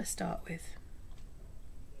 What shall I start with?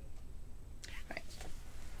 Right.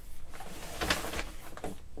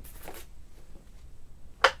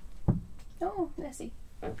 Oh, let's see.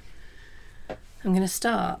 I'm going to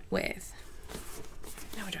start with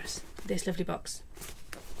this lovely box.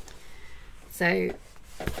 So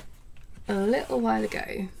a little while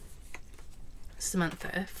ago,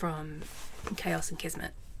 Samantha from Chaos and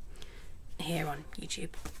Kismet here on YouTube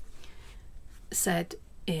said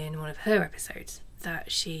in one of her episodes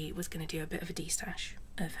that she was going to do a bit of a destash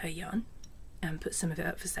of her yarn and put some of it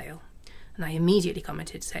up for sale, and I immediately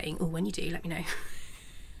commented saying, oh, when you do, let me know.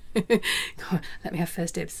 Come on, let me have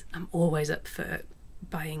first dibs. I'm always up for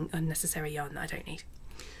buying unnecessary yarn that I don't need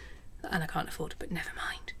and I can't afford, but never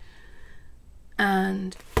mind.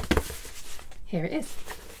 And here it is.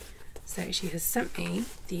 So she has sent me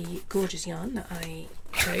the gorgeous yarn that I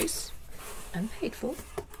chose and paid for.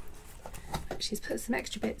 She's put some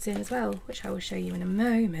extra bits in as well, which I will show you in a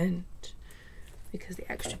moment, because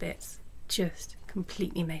the extra bits just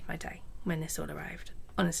completely made my day when this all arrived.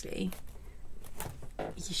 Honestly,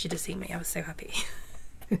 you should have seen me. I was so happy.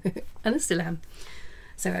 And I still am.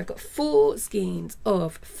 So I've got 4 skeins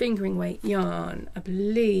of fingering weight yarn. I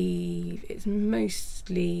believe it's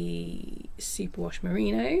mostly superwash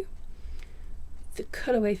merino. The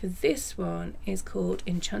colourway for this one is called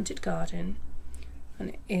Enchanted Garden, and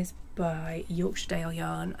it is by Yorkshire Dale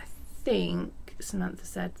Yarn. I think Samantha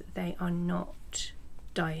said that they are not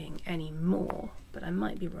dyeing anymore, but I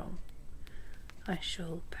might be wrong. I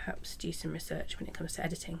shall perhaps do some research when it comes to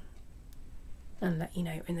editing and let you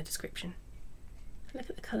know in the description. Look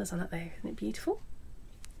at the colours on that though, isn't it beautiful?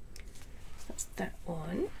 That's that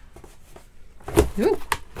one. Ooh,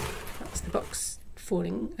 that's the box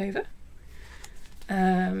falling over.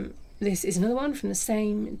 This is another one from the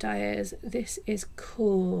same dyers. This is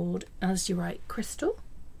called As You Write Crystal.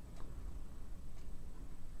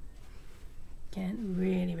 Again,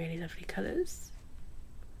 really, really lovely colours.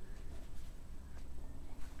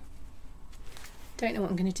 Don't know what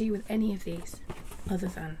I'm going to do with any of these other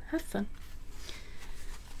than have fun.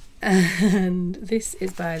 And this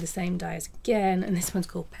is by the same dyers again, and this one's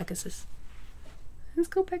called Pegasus. It's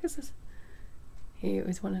called Pegasus. He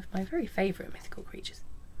was one of my very favourite mythical creatures.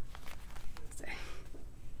 So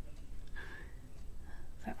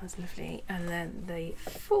that one's lovely. And then the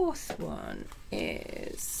 4th one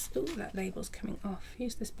is, oh, that label's coming off.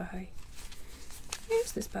 Who's this by?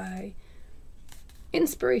 Who's this by?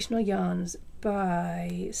 Inspirational Yarns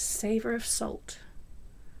by Savour of Salt.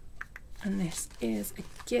 And this is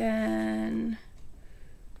again,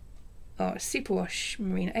 oh, superwash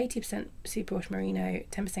merino, 80% superwash merino,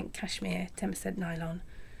 10% cashmere, 10% nylon.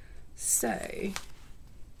 So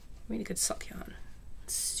really good sock yarn,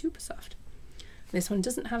 super soft. This one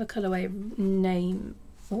doesn't have a colourway name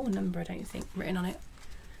or number, I don't think, written on it,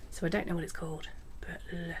 so I don't know what it's called, but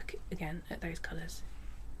look again at those colours.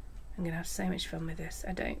 I'm going to have so much fun with this.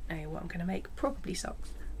 I don't know what I'm going to make. Probably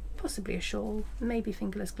socks, possibly a shawl, maybe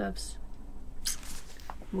fingerless gloves.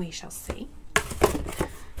 We shall see.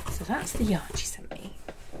 So that's the yarn she sent me.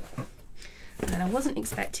 And then I wasn't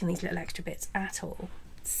expecting these little extra bits at all.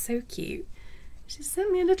 It's so cute. She sent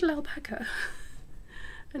me a little alpaca.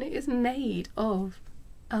 And it is made of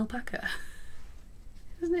alpaca.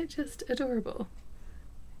 Isn't it just adorable?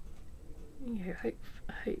 Yeah,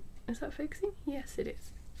 I hope, is that focusing? Yes, it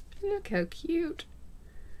is. Look how cute.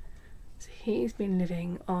 So he's been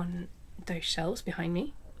living on those shelves behind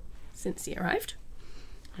me since he arrived.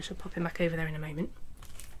 I shall pop him back over there in a moment.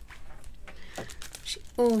 She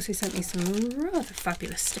also sent me some rather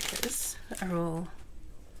fabulous stickers that are all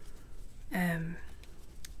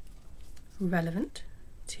relevant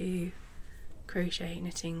to crochet,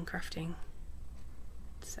 knitting, crafting,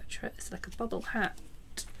 etc. It's like a bubble hat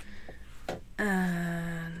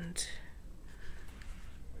and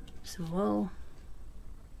some wool.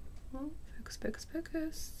 Oh, focus, focus,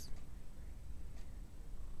 focus.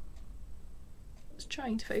 It's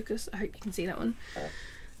trying to focus. I hope you can see that one.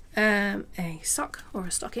 A sock or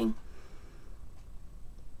a stocking.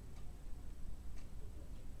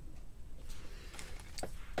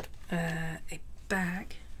 A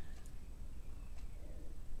bag.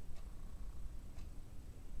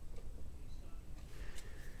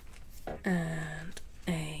 And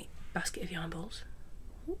a basket of yarn balls.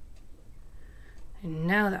 And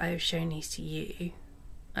now that I have shown these to you,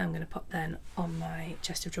 I'm going to pop them on my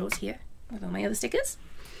chest of drawers here with all my other stickers,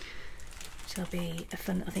 which will be a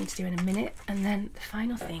fun little thing to do in a minute. And then the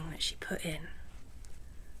final thing that she put in,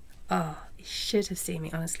 oh, you should have seen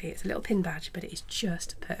me, honestly. It's a little pin badge, but it is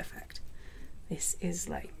just perfect. This is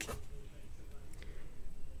like,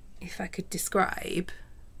 if I could describe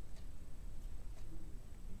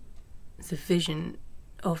the vision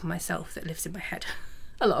of myself that lives in my head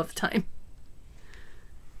a lot of the time.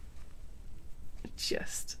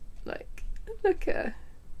 Just like, look at her,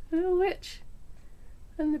 a little witch,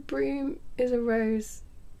 and the broom is a rose.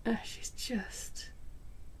 She's just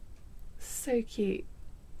so cute,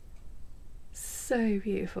 so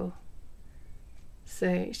beautiful.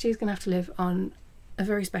 So she's gonna have to live on a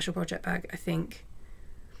very special project bag, I think,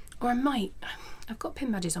 or I might. I've got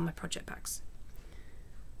pin badges on my project bags,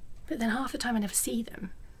 but then half the time I never see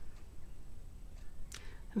them.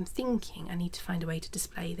 I'm thinking I need to find a way to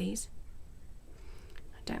display these.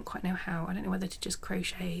 don't quite know how. I don't know whether to just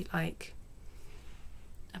crochet like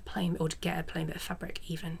a plain, or to get a plain bit of fabric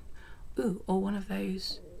even. Ooh, or one of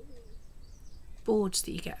those boards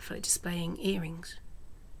that you get for like displaying earrings.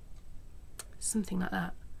 Something like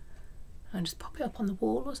that. And just pop it up on the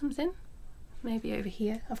wall or something. Maybe over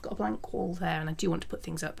here. I've got a blank wall there and I do want to put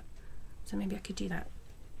things up. So maybe I could do that.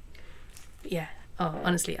 But yeah, oh,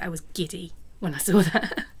 honestly, I was giddy when I saw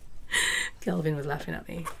that. Kelvin was laughing at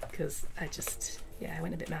me because I just, yeah, I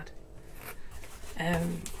went a bit mad.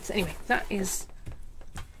 So anyway, that is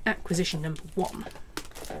acquisition number 1.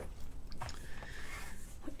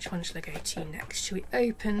 Which one should I go to next? Shall we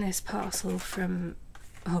open this parcel from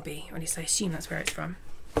Hobby? Or at least I assume that's where it's from.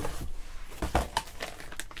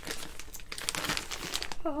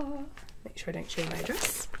 Oh, make sure I don't show my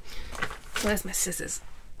address. Where's my scissors?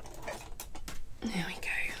 There we go.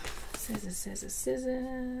 Scissors, scissors,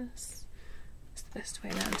 scissors. That's the best way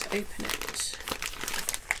around to open it.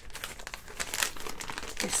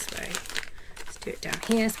 This way. Let's do it down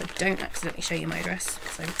here so I don't accidentally show you my address,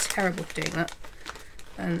 because I'm terrible for doing that.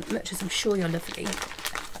 And much as I'm sure you're lovely, I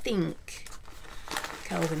think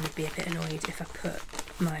Kelvin would be a bit annoyed if I put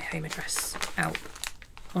my home address out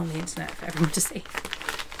on the internet for everyone to see.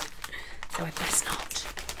 So I'd best not,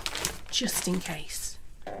 just in case.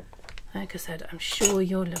 Like I said, I'm sure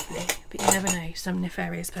you're lovely, but you never know, some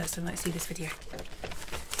nefarious person might see this video.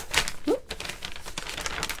 Whoop.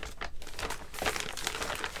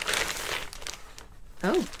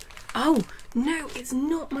 Oh, oh, no, it's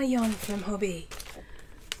not my yarn from Hobby.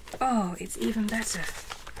 Oh, it's even better.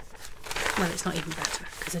 Well, it's not even better,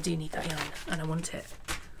 because I do need that yarn, and I want it.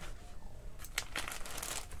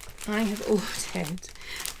 I have ordered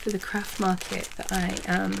for the craft market that I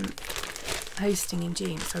am hosting in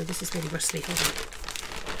June. Sorry, this is really rustly. Hold on.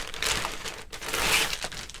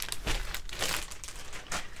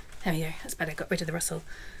 There we go, that's better, got rid of the rustle.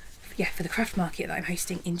 Yeah, for the craft market that I'm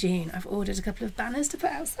hosting in June, I've ordered a couple of banners to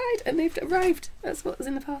put outside and they've arrived. That's what was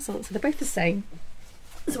in the parcel. So they're both the same.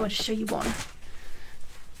 So I'll just show you one.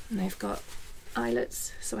 And they've got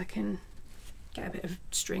eyelets, so I can get a bit of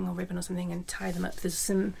string or ribbon or something and tie them up. There's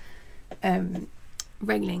some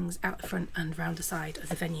railings out the front and round the side of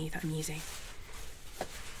the venue that I'm using.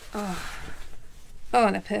 Oh,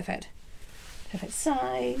 oh, they're perfect. Perfect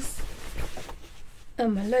size.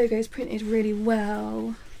 And my logo's printed really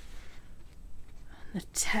well. The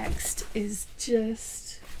text is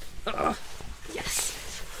just, oh,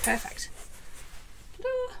 yes, perfect.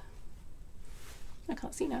 Ta-da. I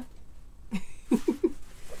can't see now. Ta-da.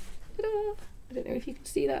 I don't know if you can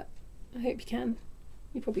see that. I hope you can.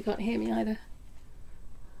 You probably can't hear me either.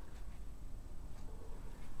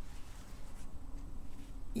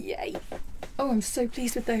 Yay! Oh, I'm so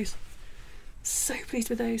pleased with those. So pleased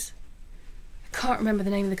with those. I can't remember the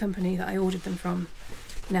name of the company that I ordered them from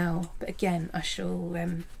now, but again, I shall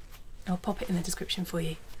I'll pop it in the description for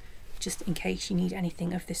you, just in case you need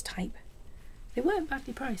anything of this type. They weren't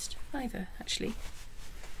badly priced either, actually.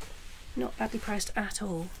 Not badly priced at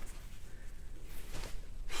all.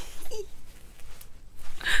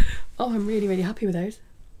 Oh, I'm really, really happy with those.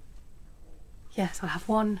 Yes, I'll have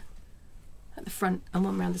one at the front and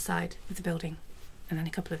one around the side of the building, and then a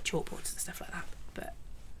couple of chalkboards and stuff like that. But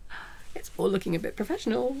it's all looking a bit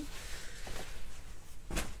professional.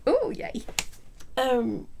 Oh, yay.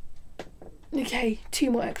 Okay, 2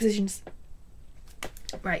 more acquisitions.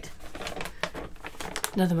 Right.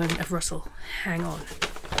 Another moment of rustle. Hang on.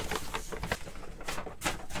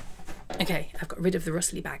 Okay, I've got rid of the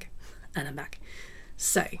rustly bag and I'm back.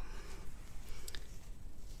 So,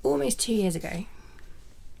 almost 2 years ago,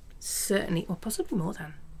 certainly, or possibly more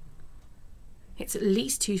than, it's at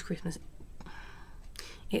least 2 Christmases.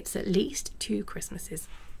 It's at least 2 Christmases,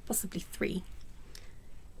 possibly 3.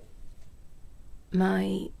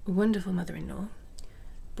 My wonderful mother-in-law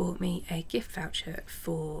bought me a gift voucher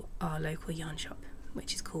for our local yarn shop,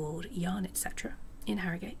 which is called Yarn Etc. in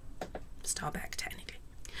Harrogate. Starbeck, technically.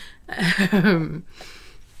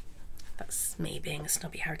 That's me being a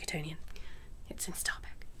snobby Harrogatonian. It's in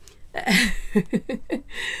Starbeck.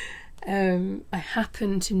 I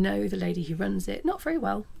happen to know the lady who runs it, not very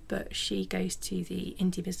well, but she goes to the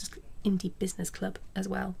indie business club as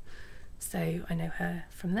well, so I know her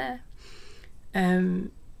from there.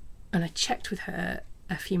 And I checked with her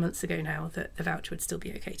a few months ago now that the voucher would still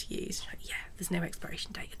be okay to use. She's like, yeah, there's no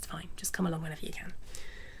expiration date, it's fine, just come along whenever you can.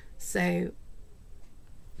 So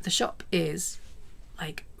the shop is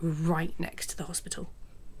like right next to the hospital,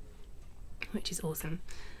 which is awesome.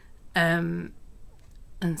 And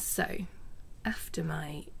so after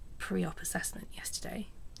my pre-op assessment yesterday,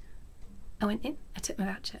 I went in, I took my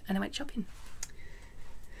voucher and I went shopping.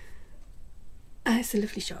 It's a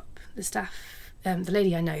lovely shop. The staff, the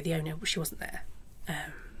lady I know, the owner, she wasn't there.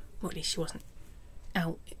 Or at least she wasn't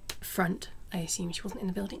out front. I assume she wasn't in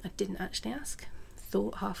the building. I didn't actually ask.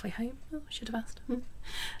 Thought halfway home, oh, I should have asked.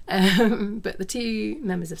 But the two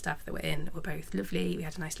members of staff that were in were both lovely. We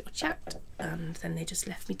had a nice little chat, and then they just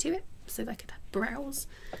left me to it so that I could browse.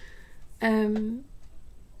 And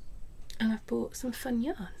I've bought some fun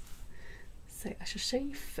yarn. So I shall show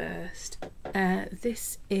you first.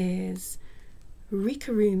 This is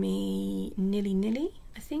Rikarumi Nilly Nilly,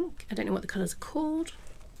 I think. I don't know what the colours are called.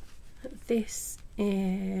 But this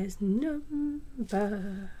is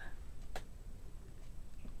number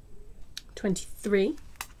 23.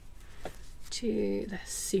 They're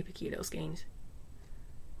super cute little skeins.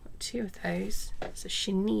 Got two of those. It's a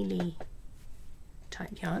chenille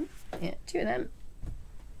type yarn. Yeah, two of them.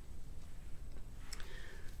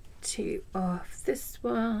 Two of this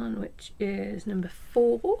one, which is number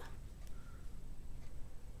 4.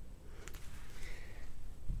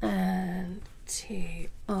 And two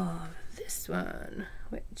of this one,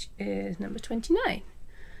 which is number 29.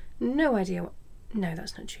 No idea what... No,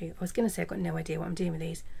 that's not true. I was going to say I've got no idea what I'm doing with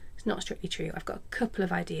these. It's not strictly true. I've got a couple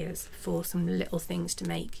of ideas for some little things to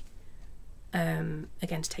make, again,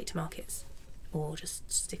 to take to markets or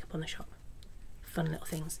just stick up on the shop. Fun little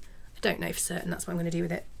things. I don't know for certain that's what I'm going to do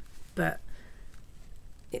with it, but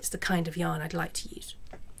it's the kind of yarn I'd like to use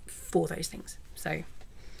for those things. So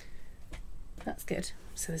that's good.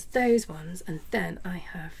 So there's those ones, and then I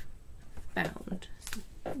have found some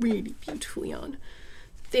really beautiful yarn.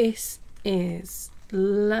 This is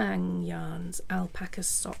Lang Yarns Alpaca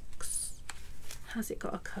Socks. Has it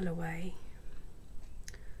got a colourway?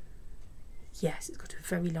 Yes, it's got a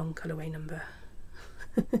very long colourway number.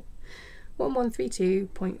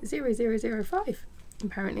 1132.0005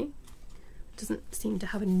 apparently. Doesn't seem to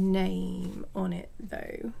have a name on it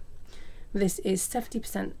though. This is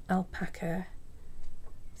 70% alpaca,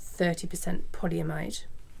 30% polyamide,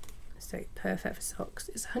 so perfect for socks.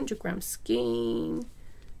 It's a 100-gram skein,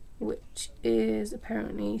 which is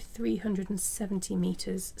apparently 370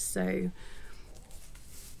 meters, so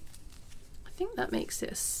I think that makes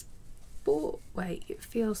it a sport weight. It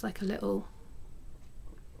feels like a little,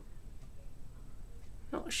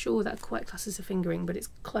 not sure that quite classes a fingering, but it's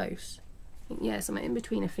close. I think, yeah, somewhere in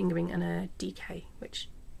between a fingering and a DK, which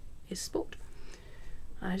is sport.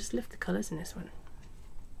 I just love the colours in this one.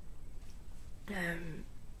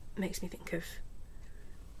 Makes me think of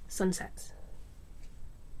sunsets.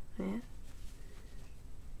 Yeah,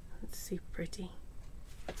 that's super pretty.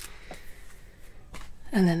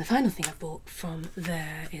 And then the final thing I bought from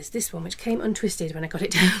there is this one, which came untwisted when I got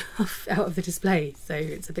it down out of the display, so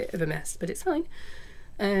it's a bit of a mess, but it's fine.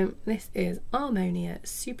 This is Harmonia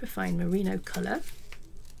Superfine Merino Colour.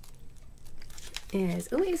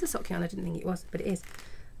 It is a sock yarn. I didn't think it was, but it is.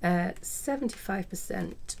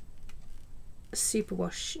 75%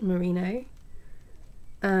 superwash merino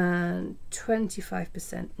and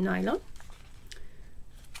 25% nylon.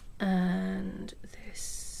 And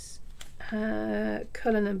this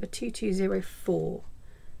colour number 2204.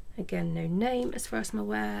 Again, no name as far as I'm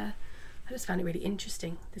aware. I just found it really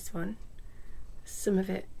interesting, this one. Some of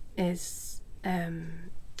it is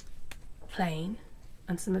plain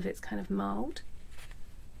and some of it's kind of marled,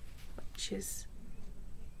 which is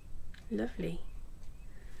lovely.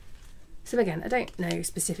 So again, I don't know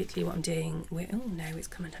specifically what I'm doing with, oh no, it's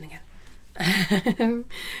come undone again,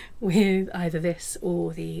 with either this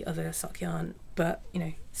or the other sock yarn, but you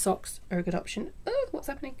know, socks are a good option. Oh, what's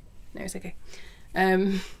happening? No, it's okay.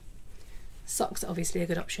 Socks are obviously a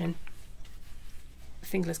good option.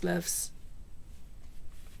 Fingerless gloves,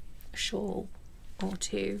 a shawl or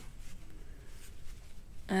two,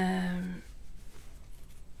 you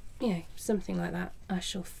know, something like that. I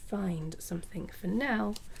shall find something. For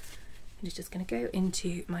now, I'm just going to go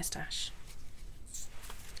into my stash.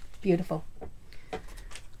 Beautiful.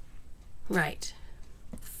 Right,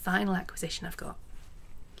 final acquisition I've got.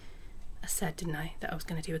 I said, didn't I, that I was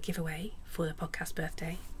going to do a giveaway for the podcast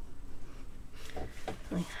birthday.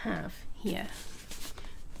 I have here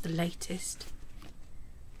the latest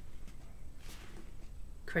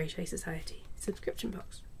Crochet Society subscription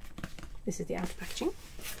box. This is the outer packaging.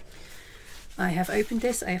 I have opened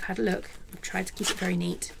this, I have had a look, I've tried to keep it very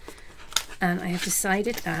neat, and I have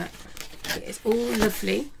decided that it is all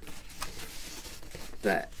lovely,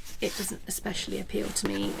 but it doesn't especially appeal to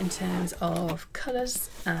me in terms of colours,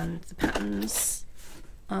 and the patterns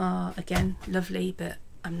are again lovely, but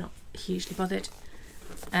I'm not hugely bothered.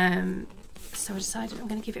 So I decided I'm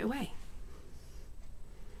going to give it away.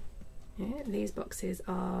 Yeah, these boxes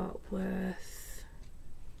are worth,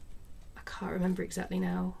 I can't remember exactly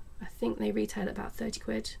now, I think they retail at about 30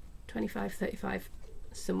 quid, 25, 35,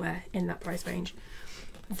 somewhere in that price range.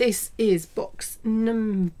 This is box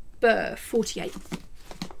number 48.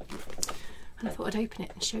 And I thought I'd open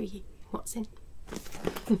it and show you what's in.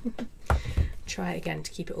 Try again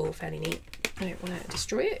to keep it all fairly neat. I don't want to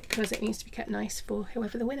destroy it because it needs to be kept nice for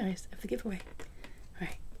whoever the winner is of the giveaway.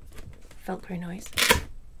 Right, Velcro noise.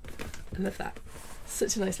 I love that.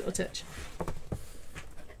 Such a nice little touch.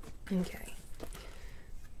 Okay,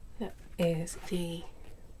 that is the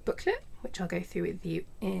booklet, which I'll go through with you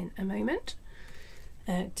in a moment.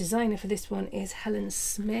 Designer for this one is Helen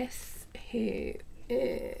Smith, who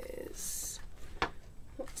is,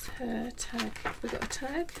 what's her tag? We got a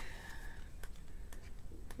tag?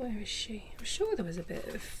 Where is she? I'm sure there was a bit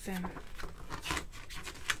of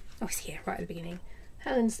oh, it's here right at the beginning.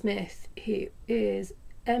 Helen Smith, who is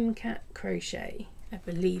MCat Crochet, I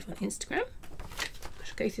believe, on Instagram. I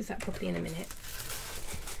shall go through that properly in a minute.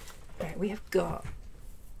 Right, we have got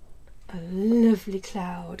a lovely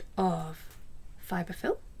cloud of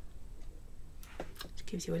fiberfill, which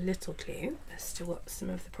gives you a little clue as to what some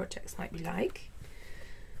of the projects might be like.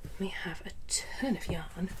 We have a ton of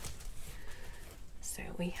yarn, so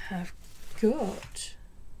we have got,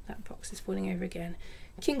 that box is falling over again,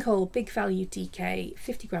 King Cole Big Value DK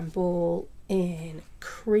 50-gram ball in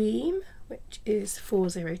cream, which is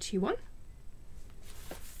 4021,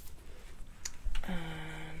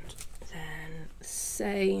 and then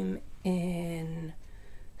same in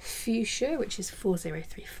fuchsia, which is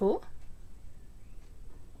 4034.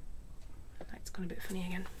 Light's gone a bit funny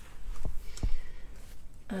again.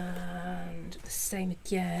 And the same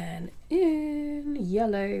again in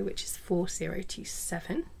yellow, which is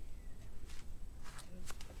 4027.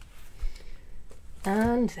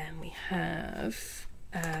 And then we have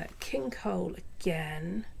King Cole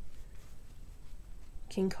again,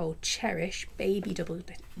 King Cole Cherish Baby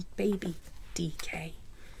DK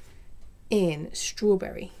in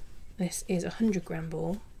strawberry. This is a 100-gram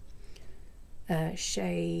ball,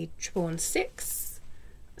 shade 116.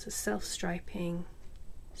 It's a self-striping,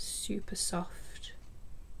 super soft,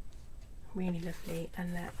 really lovely.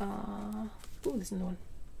 And there are, oh, there's another one.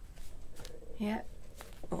 Yeah.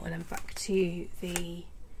 Oh, and then back to the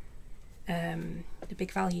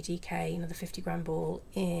Big Value DK, another 50-gram ball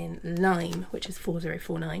in lime, which is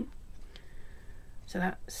 4049. So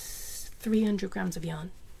that's 300 grams of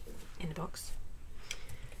yarn in the box.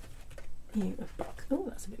 You have got, oh,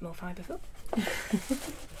 that's a bit more fiberfill.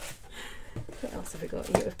 What else have we got?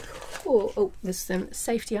 You have got, oh, there's some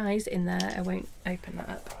safety eyes in there. I won't open that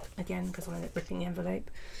up again because I'm ripping the envelope.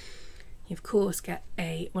 You of course get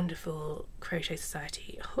a wonderful Crochet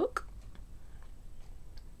Society hook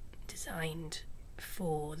designed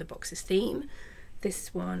for the box's theme.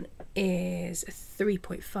 This one is a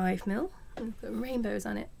 3.5mm. I've got rainbows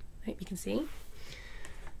on it, I hope you can see.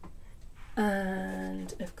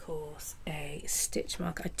 And of course a stitch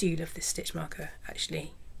marker. I do love this stitch marker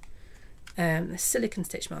actually. The silicone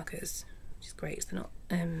stitch markers, which is great, so they're not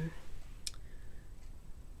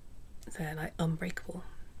they're like unbreakable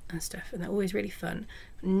and stuff, and they're always really fun.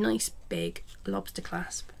 Nice big lobster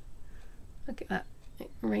clasp. Look at that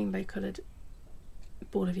rainbow coloured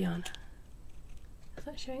ball of yarn. Is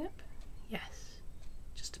that showing up? Yes,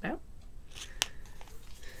 just about.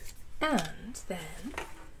 And then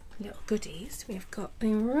little goodies, we've got a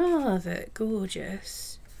rather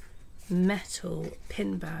gorgeous metal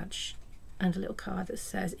pin badge and a little card that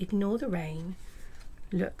says ignore the rain,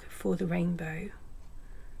 look for the rainbow,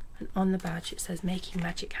 and on the badge it says making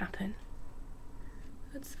magic happen.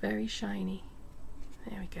 That's very shiny.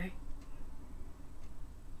 There we go.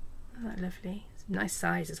 Isn't that lovely? It's a nice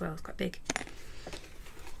size as well, it's quite big.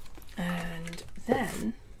 And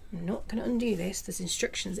then I'm not going to undo this, there's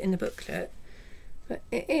instructions in the booklet, but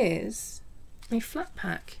it is a flat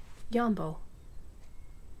pack yarn bowl.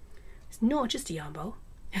 It's not just a yarn bowl.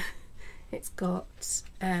 It's got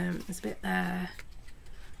there's a bit there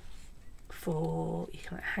for you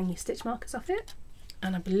can like hang your stitch markers off it,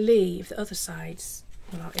 and I believe the other sides,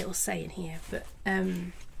 well, it'll say in here, but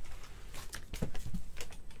yarn's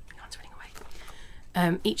running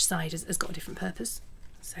away. Each side has got a different purpose,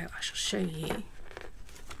 so I shall show you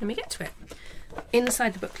when we get to it.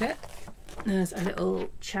 Inside the booklet there's a little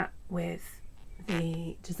chat with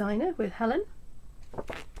the designer, with Helen,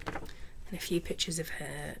 and a few pictures of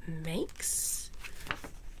her makes,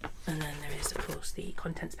 and then there is of course the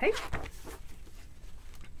contents page,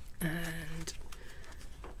 and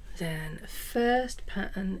then the first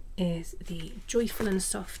pattern is the Joyful and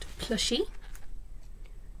Soft plushie,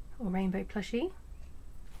 or rainbow plushie,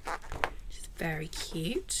 which is very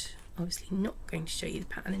cute. Obviously not going to show you the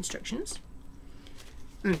pattern instructions.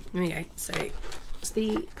 There we go. So it's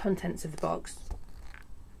the contents of the box.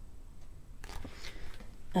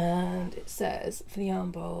 And it says for the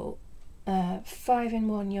yarn bowl,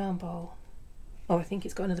 5-in-1 yarn bowl. Oh, I think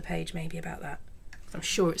it's got another page maybe about that. I'm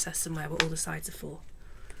sure it says somewhere what all the sides are for.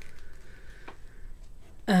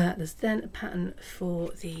 There's then a pattern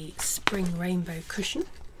for the spring rainbow cushion.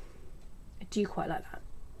 I do quite like that,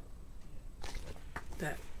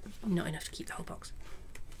 but not enough to keep the whole box.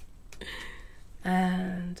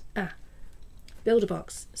 And builder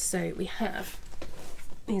box. So we have,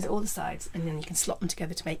 these are all the sides, and then you can slot them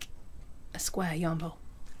together to make a square yarn bowl.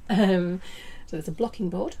 So there's a blocking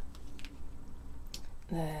board.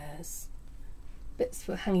 There's bits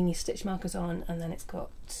for hanging your stitch markers on, and then it's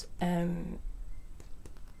got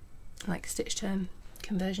like stitch term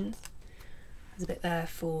conversions. There's a bit there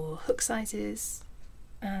for hook sizes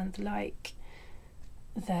and the like.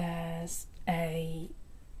 There's a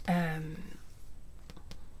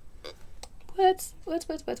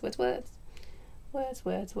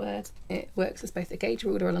words. It works as both a gauge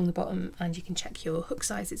ruler along the bottom, and you can check your hook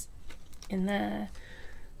sizes in there.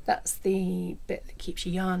 That's the bit that keeps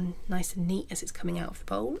your yarn nice and neat as it's coming out of the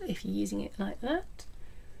bowl if you're using it like that.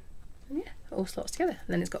 And yeah, it all slots together. And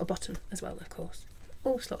then it's got a bottom as well, of course.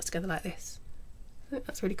 All slots together like this. I think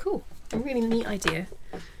that's really cool. A really neat idea.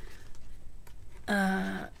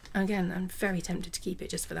 Again, I'm very tempted to keep it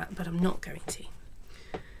just for that, but I'm not going to.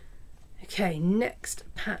 Okay, next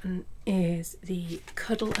pattern is the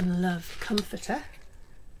Cuddle and Love Comforter.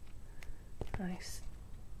 Nice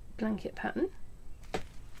blanket pattern.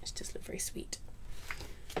 It's just look very sweet.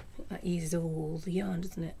 I think that uses all the yarn,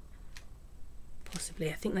 doesn't it? Possibly.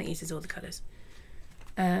 I think that uses all the colours.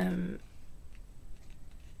 And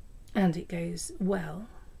it goes well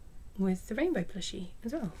with the rainbow plushie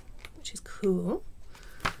as well, which is cool.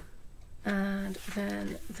 And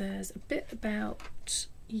then there's a bit about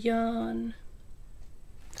yarn.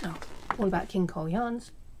 Oh, all about King Cole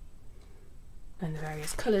yarns and the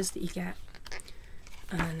various colours that you get.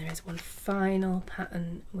 And then there is one final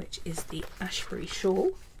pattern, which is the Ashbury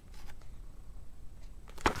shawl.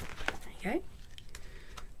 There you go.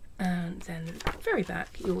 And then at the very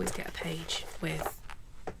back, you always get a page with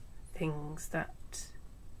things that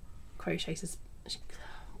Crochet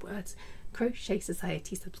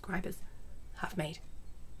Society subscribers have made.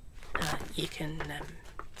 You can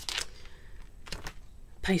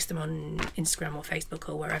post them on Instagram or Facebook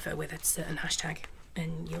or wherever with a certain hashtag,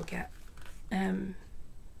 and you'll get a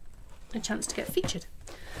chance to get featured.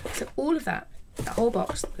 So all of that, the whole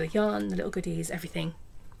box, the yarn, the little goodies, everything,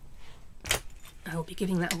 I will be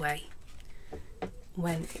giving that away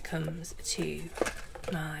when it comes to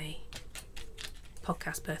my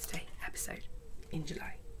podcast birthday episode in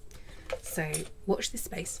July. So watch this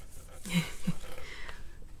space.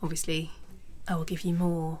 Obviously, I will give you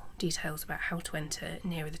more details about how to enter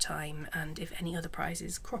nearer the time, and if any other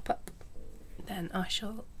prizes crop up, then I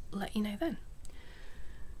shall let you know then.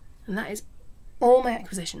 And that is all my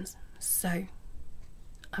acquisitions. So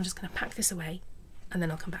I'm just going to pack this away and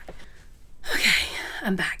then I'll come back. Okay,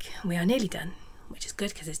 I'm back. We are nearly done, which is good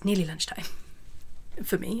because it's nearly lunchtime.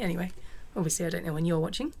 For me, anyway. Obviously, I don't know when you're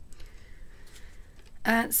watching.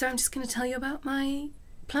 So I'm just going to tell you about my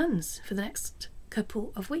plans for the next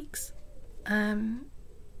couple of weeks. I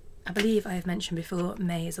believe I have mentioned before,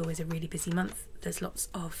 May is always a really busy month. There's lots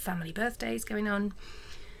of family birthdays going on,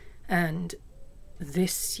 and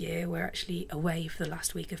this year we're actually away for the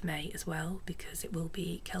last week of May as well, because it will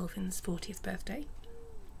be Kelvin's 40th birthday.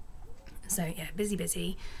 So yeah,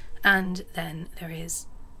 busy. And then there is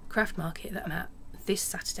craft market that I'm at this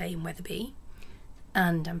Saturday in Wetherby,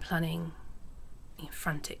 and I'm planning,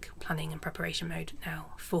 frantic planning and preparation mode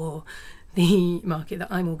now for the market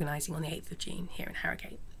that I'm organising on the 8th of June here in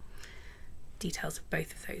Harrogate. Details of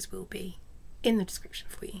both of those will be in the description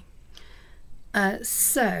for you.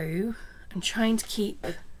 So I'm trying to keep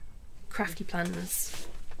crafty plans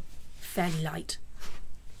fairly light.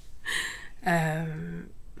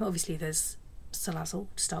 Obviously there's Salazzle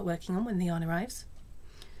to start working on when the yarn arrives,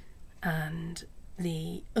 and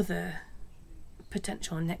the other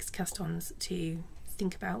potential next cast-ons to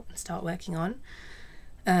think about and start working on.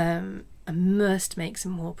 I must make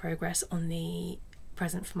some more progress on the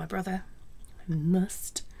present for my brother. I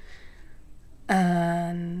must.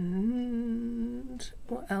 And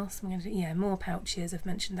what else am I going to do? Yeah, more pouches. I've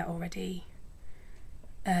mentioned that already.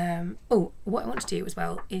 Oh, what I want to do as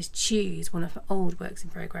well is choose one of my old works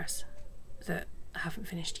in progress that I haven't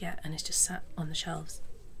finished yet and is just sat on the shelves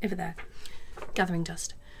over there, gathering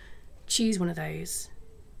dust. Choose one of those.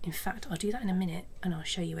 In fact, I'll do that in a minute and I'll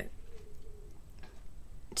show you it.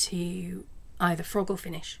 To either frog or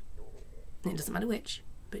finish. It doesn't matter which.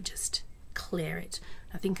 but just clear it.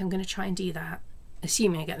 I think I'm going to try and do that,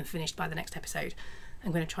 assuming I get them finished by the next episode.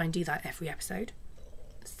 I'm going to try and do that every episode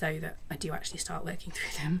so that I do actually start working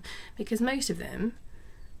through them, because most of them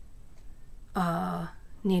are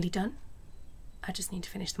nearly done. I just need to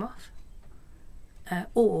finish them off.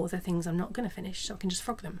 Or the things I'm not going to finish, so I can just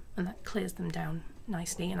frog them, and that clears them down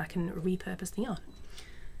nicely and I can repurpose the yarn.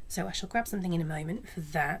 So I shall grab something in a moment for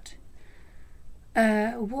that.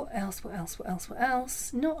 What else?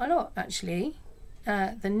 Not a lot, actually.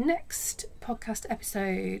 The next podcast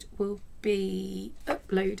episode will be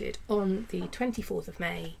uploaded on the 24th of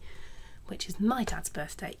May, which is my dad's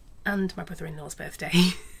birthday and my brother-in-law's birthday.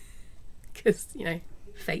 Because, you know,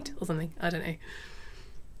 fate or something, I don't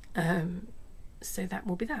know. So that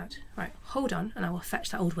will be that. Right, hold on and I will fetch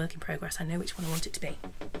that old work in progress. I know which one I want it to be.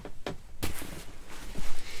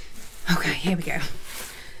 Okay, here we go.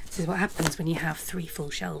 This is what happens when you have 3 full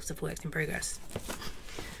shelves of works in progress.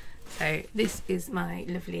 So this is my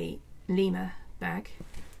lovely Lima bag.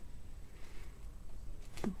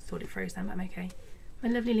 Thought it froze then, but I'm okay. My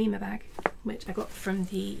lovely Lima bag, which I got from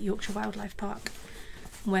the Yorkshire Wildlife Park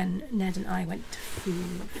when Ned and I went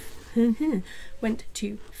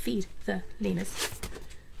to feed the lemurs.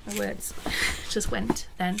 My words just went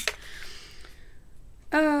then.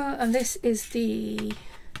 And this is the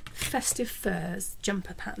Festive Furs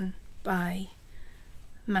jumper pattern by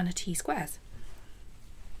Manatee Squares.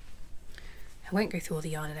 I won't go through all the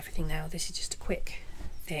yarn and everything now, this is just a quick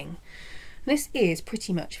thing. This is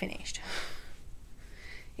pretty much finished,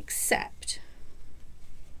 except,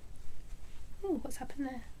 oh, what's happened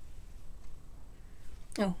there?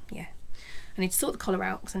 Oh yeah, I need to sort the collar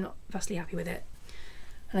out because I'm not vastly happy with it,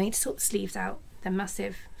 and I need to sort the sleeves out. They're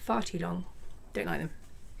massive, far too long, don't like them.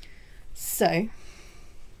 So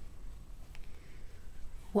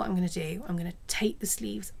what I'm going to do, I'm going to take the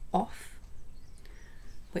sleeves off,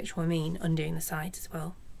 which will mean undoing the sides as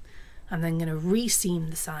well. I'm then going to reseam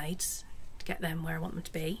the sides to get them where I want them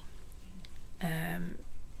to be.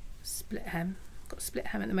 Split hem, got a split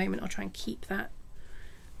hem at the moment. I'll try and keep that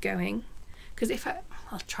going, because if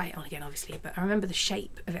I'll try it on again obviously, but I remember the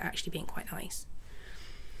shape of it actually being quite nice.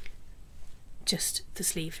 Just the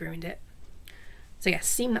sleeves ruined it. So yeah,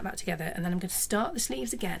 seam that back together, and then I'm going to start the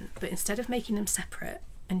sleeves again, but instead of making them separate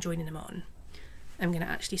and joining them on, I'm going to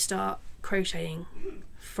actually start crocheting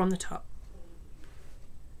from the top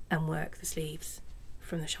and work the sleeves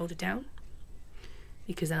from the shoulder down,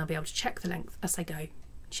 because then I'll be able to check the length as I go,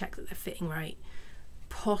 check that they're fitting right,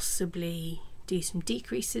 possibly do some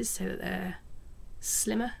decreases so that they're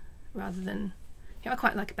slimmer rather than, you know, I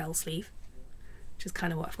quite like a bell sleeve, which is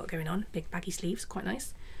kind of what I've got going on, big baggy sleeves, quite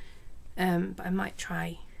nice. But I might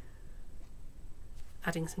try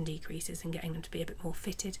adding some decreases and getting them to be a bit more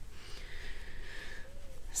fitted.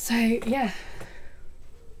 So yeah,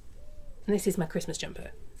 and this is my Christmas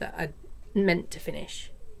jumper that I meant to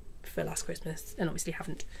finish for last Christmas and obviously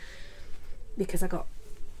haven't, because I got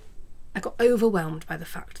overwhelmed by the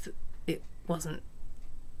fact that it wasn't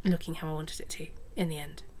looking how I wanted it to in the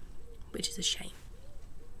end, which is a shame.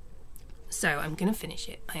 So I'm gonna finish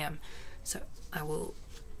it, I am. So I will,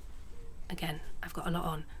 again, I've got a lot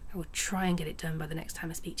on, I will try and get it done by the next time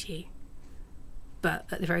I speak to you, but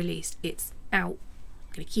at the very least it's out.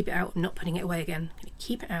 I'm going to keep it out, I'm not putting it away again, I'm going to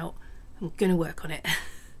keep it out, I'm going to work on it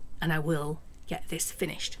and I will get this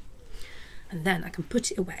finished, and then I can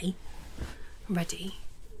put it away ready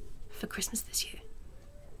for Christmas this year.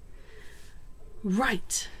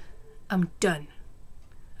 Right, I'm done.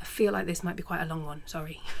 I feel like this might be quite a long one,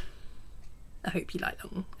 sorry. I hope you like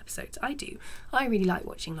long episodes. I do. I really like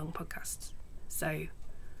watching long podcasts, so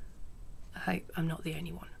I hope I'm not the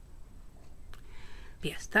only one. But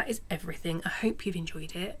yes, that is everything. I hope you've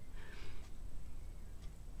enjoyed it.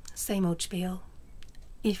 Same old spiel.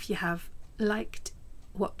 If you have liked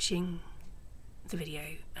watching the video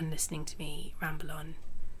and listening to me ramble on,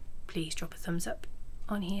 please drop a thumbs up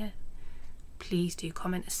on here. Please do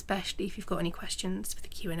comment, especially if you've got any questions for the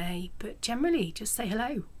Q&A, but generally just say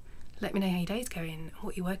hello. Let me know how your day's going,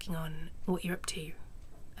 what you're working on, what you're up to.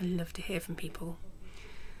 I love to hear from people.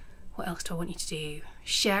 What else do I want you to do?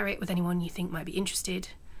 Share it with anyone you think might be interested.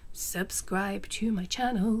 Subscribe to my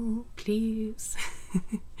channel, please.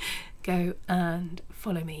 Go and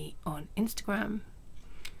follow me on Instagram.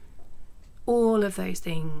 All of those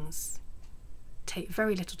things take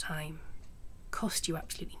very little time, cost you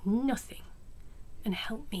absolutely nothing, and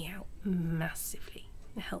help me out massively.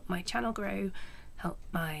 Help my channel grow, help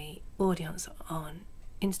my audience on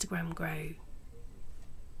Instagram grow.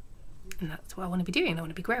 And that's what I want to be doing. I want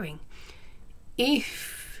to be growing.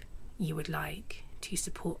 If you would like to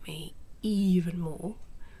support me even more,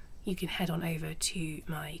 you can head on over to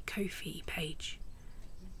my Ko-fi page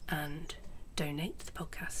and donate to the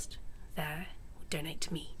podcast there, or donate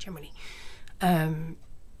to me generally.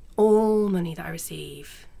 All money that I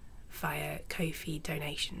receive via Ko-fi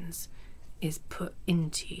donations is put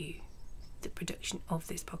into the production of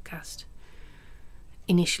this podcast.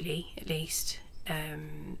 Initially, at least,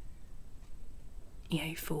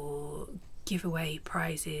 for giveaway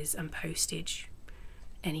prizes and postage,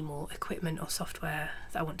 any more equipment or software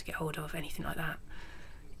that I want to get hold of, anything like that.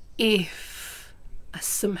 If I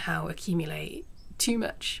somehow accumulate too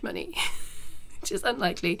much money, which is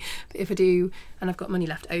unlikely, but if I do and I've got money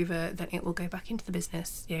left over, then it will go back into the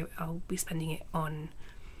business. I'll be spending it on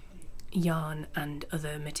yarn and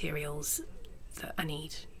other materials that I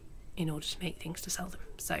need in order to make things to sell them.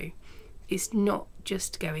 So it's not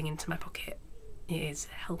just going into my pocket, it is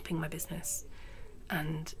helping my business,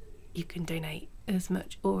 and you can donate as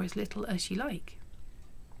much or as little as you like.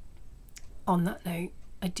 On that note,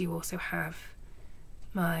 I do also have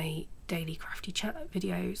my daily crafty chat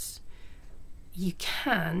videos. You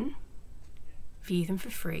can view them for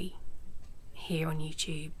free here on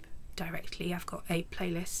YouTube directly. I've got a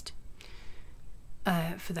playlist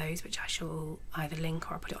for those, which I shall either link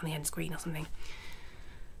or I'll put it on the end screen or something.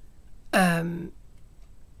 The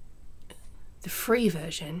free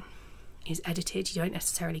version is edited. You don't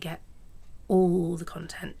necessarily get all the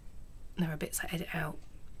content. There are bits I edit out,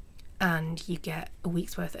 and you get a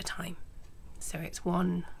week's worth at a time. So it's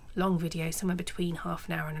one long video, somewhere between half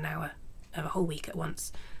an hour and an hour of a whole week at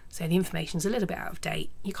once. So the information's a little bit out of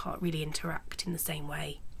date. You can't really interact in the same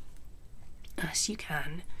way as you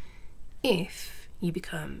can if you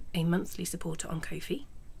become a monthly supporter on Ko-fi.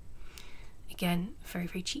 Again, very,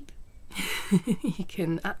 very cheap. You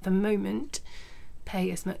can, at the moment,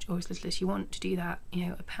 pay as much or as little as you want to do that,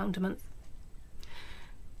 £1 a month.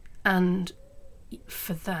 And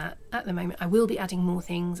for that, at the moment, I will be adding more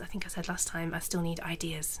things. I think I said last time I still need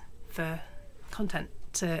ideas for content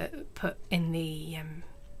to put in the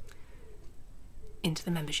into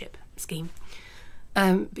the membership scheme.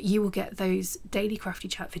 But you will get those daily crafty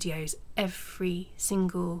chat videos every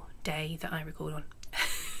single day that I record on.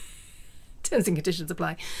 Terms and conditions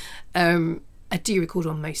apply. I do record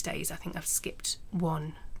on most days. I think I've skipped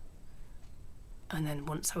one, and then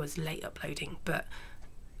once I was late uploading, but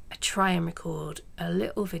I try and record a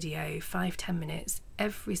little video, 5-10 minutes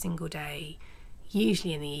every single day,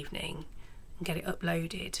 usually in the evening, and get it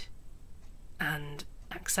uploaded and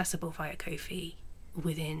accessible via Ko-fi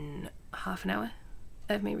within half an hour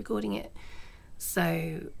of me recording it.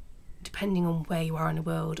 So depending on where you are in the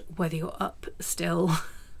world, whether you're up still,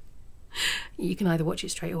 you can either watch it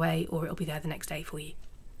straight away or it'll be there the next day for you.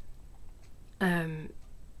 That's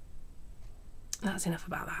enough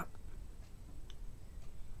about that.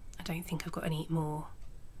 I don't think I've got any more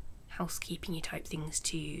housekeeping-y type things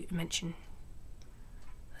to mention.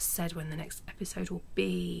 I said when the next episode will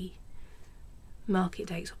be. Market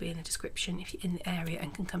dates will be in the description if you're in the area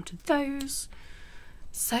and can come to those.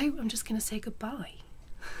 So I'm just going to say goodbye.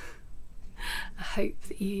 I hope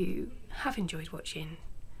that you have enjoyed watching.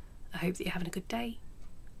 I hope that you're having a good day.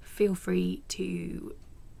 Feel free to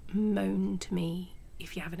moan to me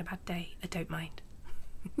if you're having a bad day. I don't mind.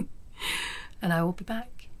 And I will be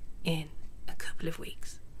back in a couple of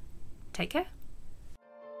weeks. Take care.